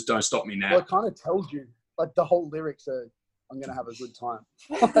 was Don't Stop Me Now. Well, it kind of tells you, like the whole lyrics are, I'm going to have a good time.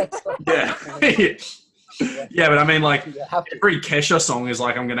 Yeah. Yeah, but I mean, like, You have to. every Kesha song is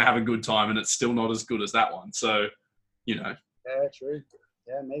like, I'm going to have a good time, and it's still not as good as that one. So, you know, Yeah, true.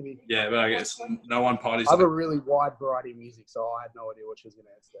 Yeah, maybe. yeah, but I guess no one parties. I have a really wide variety of music, so I had no idea what she was going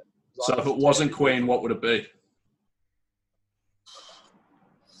to answer. So if it wasn't Queen, what would it be?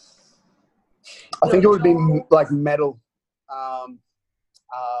 I think it would be like metal. The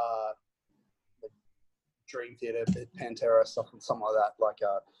Dream Theater, Pantera, something like that. Like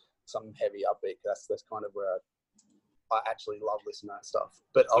some heavy upbeat. That's kind of where I actually love listening to that stuff.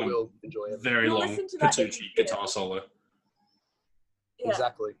 But I will enjoy it. Very You'll long listen to that Petrucci in- guitar solo. Yeah.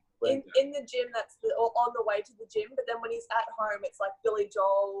 Exactly. In the gym, or on the way to the gym. But then when he's at home, it's like Billy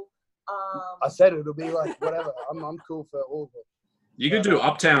Joel. I said it'll be like whatever. I'm cool for all of it. You could do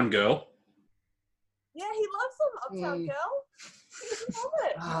Uptown Girl. Yeah, he loves some Uptown Girl. He doesn't love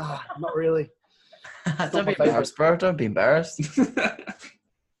it. Not really. Don't be embarrassed, bro. Don't be embarrassed.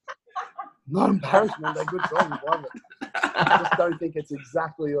 Not embarrassment. They're good songs. Love it. I just don't think it's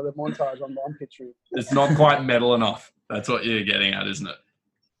exactly the montage I'm picturing. It's not quite metal enough. That's what you're getting at, isn't it?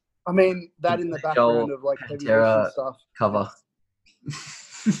 I mean, that in the background of like heavy Pantera and stuff. cover.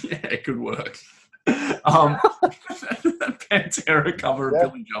 Yeah, it could work. Pantera cover of Yeah.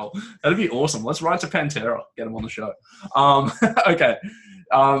 Billy Joel. That'd be awesome. Let's write to Pantera. Get him on the show. Okay.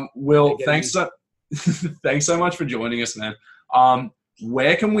 Will, Yeah, thanks thanks so much for joining us, man.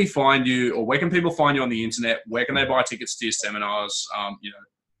 Where can we find you, or where can people find you on the internet? Where can they buy tickets to your seminars?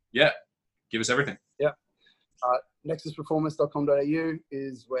 Give us everything. nexusperformance.com.au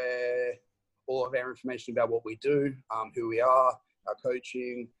is where all of our information about what we do, who we are, our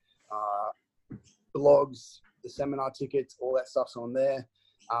coaching, blogs, the seminar tickets, all that stuff's on there.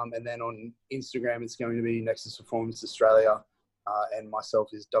 And then on Instagram, it's going to be Nexus Performance Australia, and myself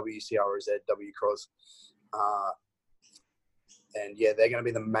is WCROZ, WCROZ. And yeah, they're going to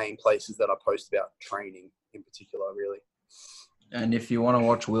be the main places that I post about training in particular, really. And if you want to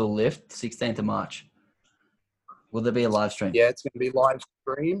watch Will lift, 16th of March, will there be a live stream? Yeah, it's going to be live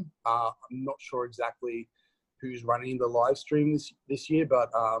stream. I'm not sure exactly who's running the live streams this year, but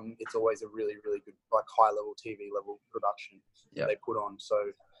it's always a really, really good, like high-level TV level production Yep. they put on. So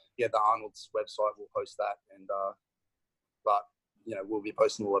yeah, the Arnold's website will post that, and but you know, we'll be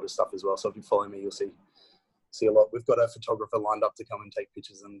posting a lot of stuff as well. So if you follow me, you'll see a lot. We've got a photographer lined up to come and take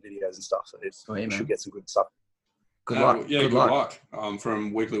pictures and videos and stuff. So Sweet, we man. should get some good stuff. Good luck. Yeah, good luck.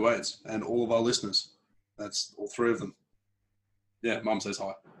 from Weekly Weights and all of our listeners. That's all three of them. Yeah, Mum says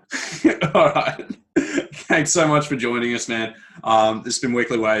hi. All right. Thanks so much for joining us, man. This has been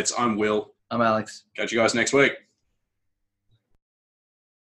Weekly Weights. I'm Will. I'm Alex. Catch you guys next week.